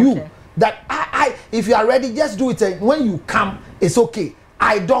to you that I if you are ready just do it and when you come it's okay.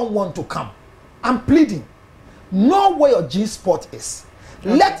 I don't want to come. I'm pleading. Know where your G spot is.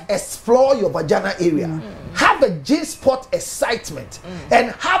 Let's explore your vagina area. Have a G spot excitement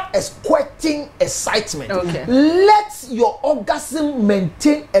and have a squirting excitement. Let your orgasm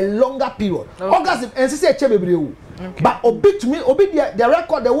maintain a longer period. Orgasm and say but obi to me the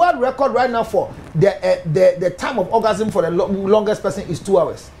record, the world record right now for the time of orgasm for the longest person is 2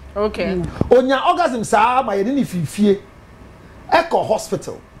 hours. Onya orgasm sa ma yedi ni fifie Echo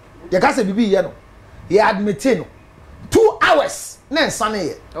Hospital. You can say bibi ye no. He admitted 2 hours.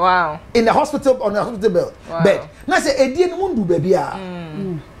 Wow. In the hospital on the hospital bed. Na say edie no mundu baby a.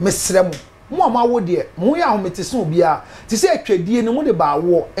 Mesrem. Mo ama wo de. Mo ya hometeso bia. Ti say atwadie no mo de ba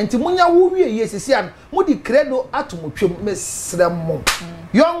wo. Enti munya wo wie ye sisi an. Mo di credo atomotwem mesrem mo.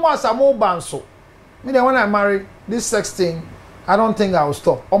 Young ones are more banso. Me then when I marry this sex thing, I don't think I will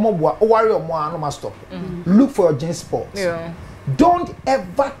stop. Omo boa, o worry omo no ma stop. Look for your G spot. Yeah. Don't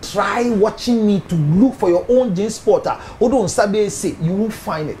ever try watching me to look for your own G spot. Don't say you won't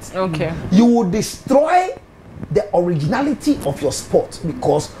find it. Okay. You will destroy the originality of your sport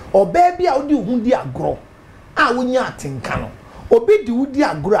because baby I do hundi agro. I will not think canon. Obi di hundi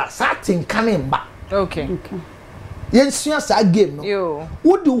agro sa think canon ba. Okay. Yensuya sa game no. Yo.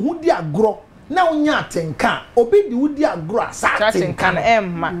 Udi hundi agro na unya think can. Obi di hundi agro sa think canon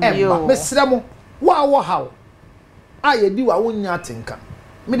emma. Mesremo wa how. Aye di wa wonya tinka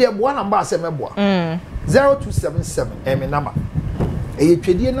me de boa number asem boa 0277 me number eye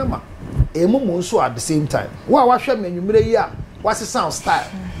twedie number mumu nso at the same time wa hwe me nwumre yi a wase sound style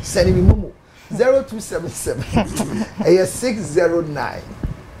send me mumu 0277 eye 609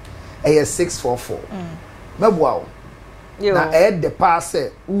 eye 644 me boa o na de pass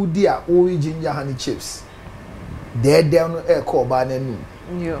udi a o ginger honey chips de no e call ba na nu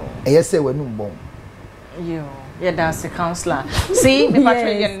yo eye se wanu mbom yo. Yeah, that's the counselor. See, me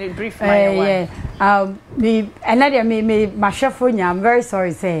yes. Brief my another me my chef I'm very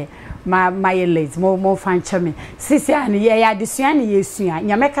sorry say my late more fan chame. Sisi and yeah disuani yesua.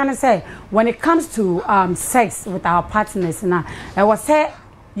 Nyame can say when it comes to sex with our partners na I was say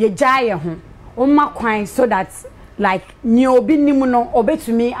ye jaya ho. Oma kwan so that like ni obi nimu no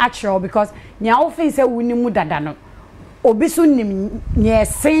obetumi actual because nya ofin say wunimu dada no. Obi so nim nya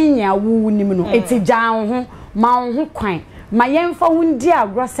sen nya wu nimu no. Eti jan ho ma ho kwan ma yemfa hundi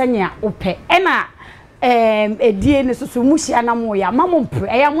agrosanya ope ena edie ne susu muhia na mo ya mamompe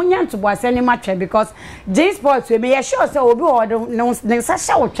eya munya ntobo asene matwe because G Sports we me sure say obi order ne sa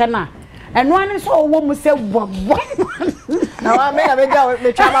sha wotwe na eno ane so owo mu se bobo na wa me ga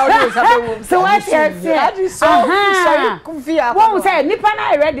me twa ma odi sa be so what yes so confia won say nipa na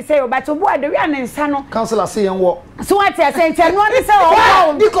ready say but obo ade wi ane nsa no counselor say yen wo so what yes say eno ane say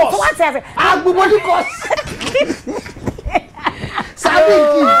owo so what yes agbubo dikos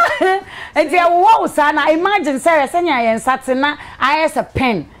Sabiki. And there was I imagine Sarah Senya and Satina, I as a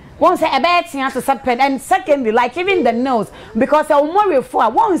pen. One say a bad thing as a pen, and secondly, like even the nose, because I will more for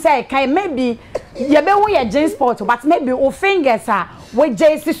one say, can maybe you be we a G Sport, but maybe all fingers are with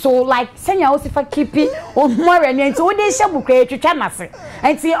JC so like Senya also if I keep it or more and so they shall create to Chamasi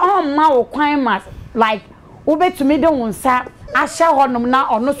and see all my requirements like Ube to me don't say. Asha honum na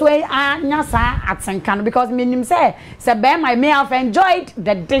ono so anya sa atsenkan because minim say be may have enjoyed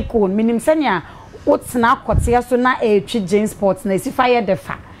the day cool minim senya wotsena kote so na etwi G Sports na si fire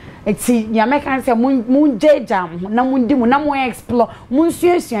defa eti nyame kan say mun jejam na mun di mu na mun explore mun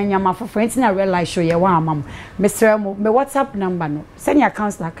suesua nyama for friends na realize show ye wa amam Mr. Mo me WhatsApp number no senya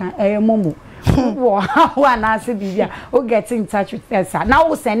counselor kan momo wow na se bibia o get in touch with us now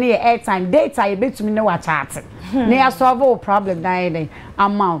we send your airtime data you bet to me no wa chat na solve all problem that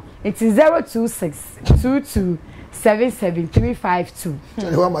amount it is 026 22 77352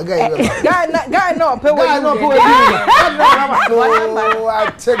 guy no pay what no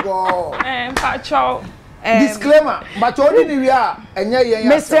I take all disclaimer but only ni wia enye yen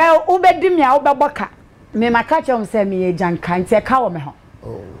ya Mr. Ubedi mi a ubeboka me makache om se me janka nti e ka wo me ho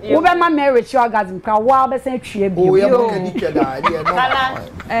ube ma marriage orgasm ka wa be se twie bi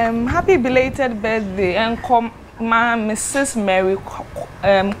happy belated birthday and come ma Mrs. Mary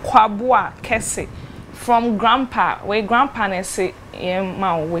Kwabua Kese from grandpa where grandpa na say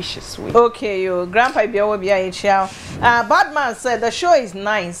my wishes with. Okay, yo grandpa be over here child. Badman said the show is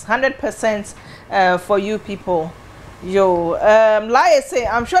nice 100% for you people. Yo Lai say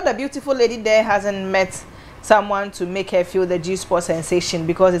I'm sure the beautiful lady there hasn't met someone to make her feel the G-spot sensation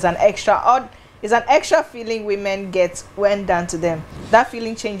because it's an extra feeling women get when done to them. That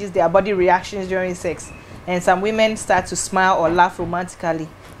feeling changes their body reactions during sex, and some women start to smile or laugh romantically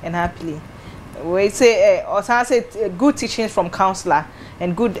and happily. We say good teachings from counselor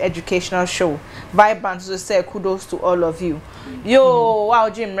and good educational show. Vibrant to say kudos to all of you. Yo, wow,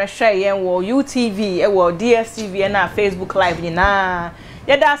 Jim, Resha, UTV, DSTV, and Facebook Live,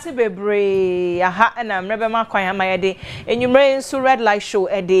 that's a baby. Aha, and I'm never my choir my day. And you may so red light show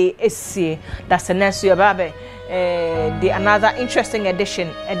a day SC. That's the next year, baby. The another interesting edition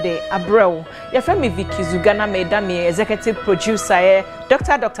at the Abreu. Your friend me Vicky Zugana made me executive producer,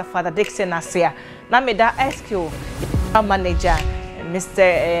 Dr. Father Dixon Asia. Na me da SQ manager,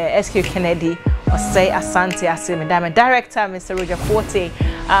 Mr. SQ Kennedy. Or say Asante Ase, Madam Director, Mr. Roger Forte,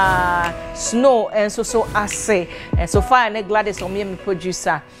 Snow, and so Ase, and so far, and Gladys on me,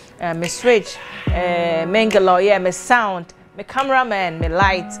 producer, Miss Rich, Mengalo, yeah, my sound, my cameraman, my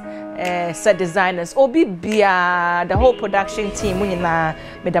light, set designers, Bia, the whole production team, Munina,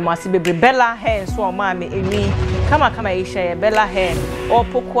 Madam Asibi, Bella, hair, and so mammy, Amy, come Isha, Bella hair, or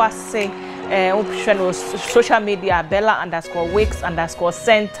Pokwase, social media,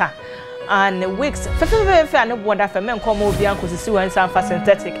 Bella_Wix_center. And weeks fair no wonder for men come over and cause see one sound for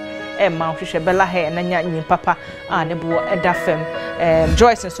synthetic mouth Bella hair and nya papa and bo eda fem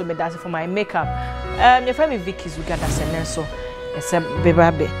Joyce and so me that's for my makeup your friend Vicky Zugada and so it's a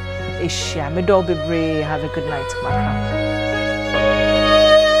baby Asia me do be brave. Have a good night, my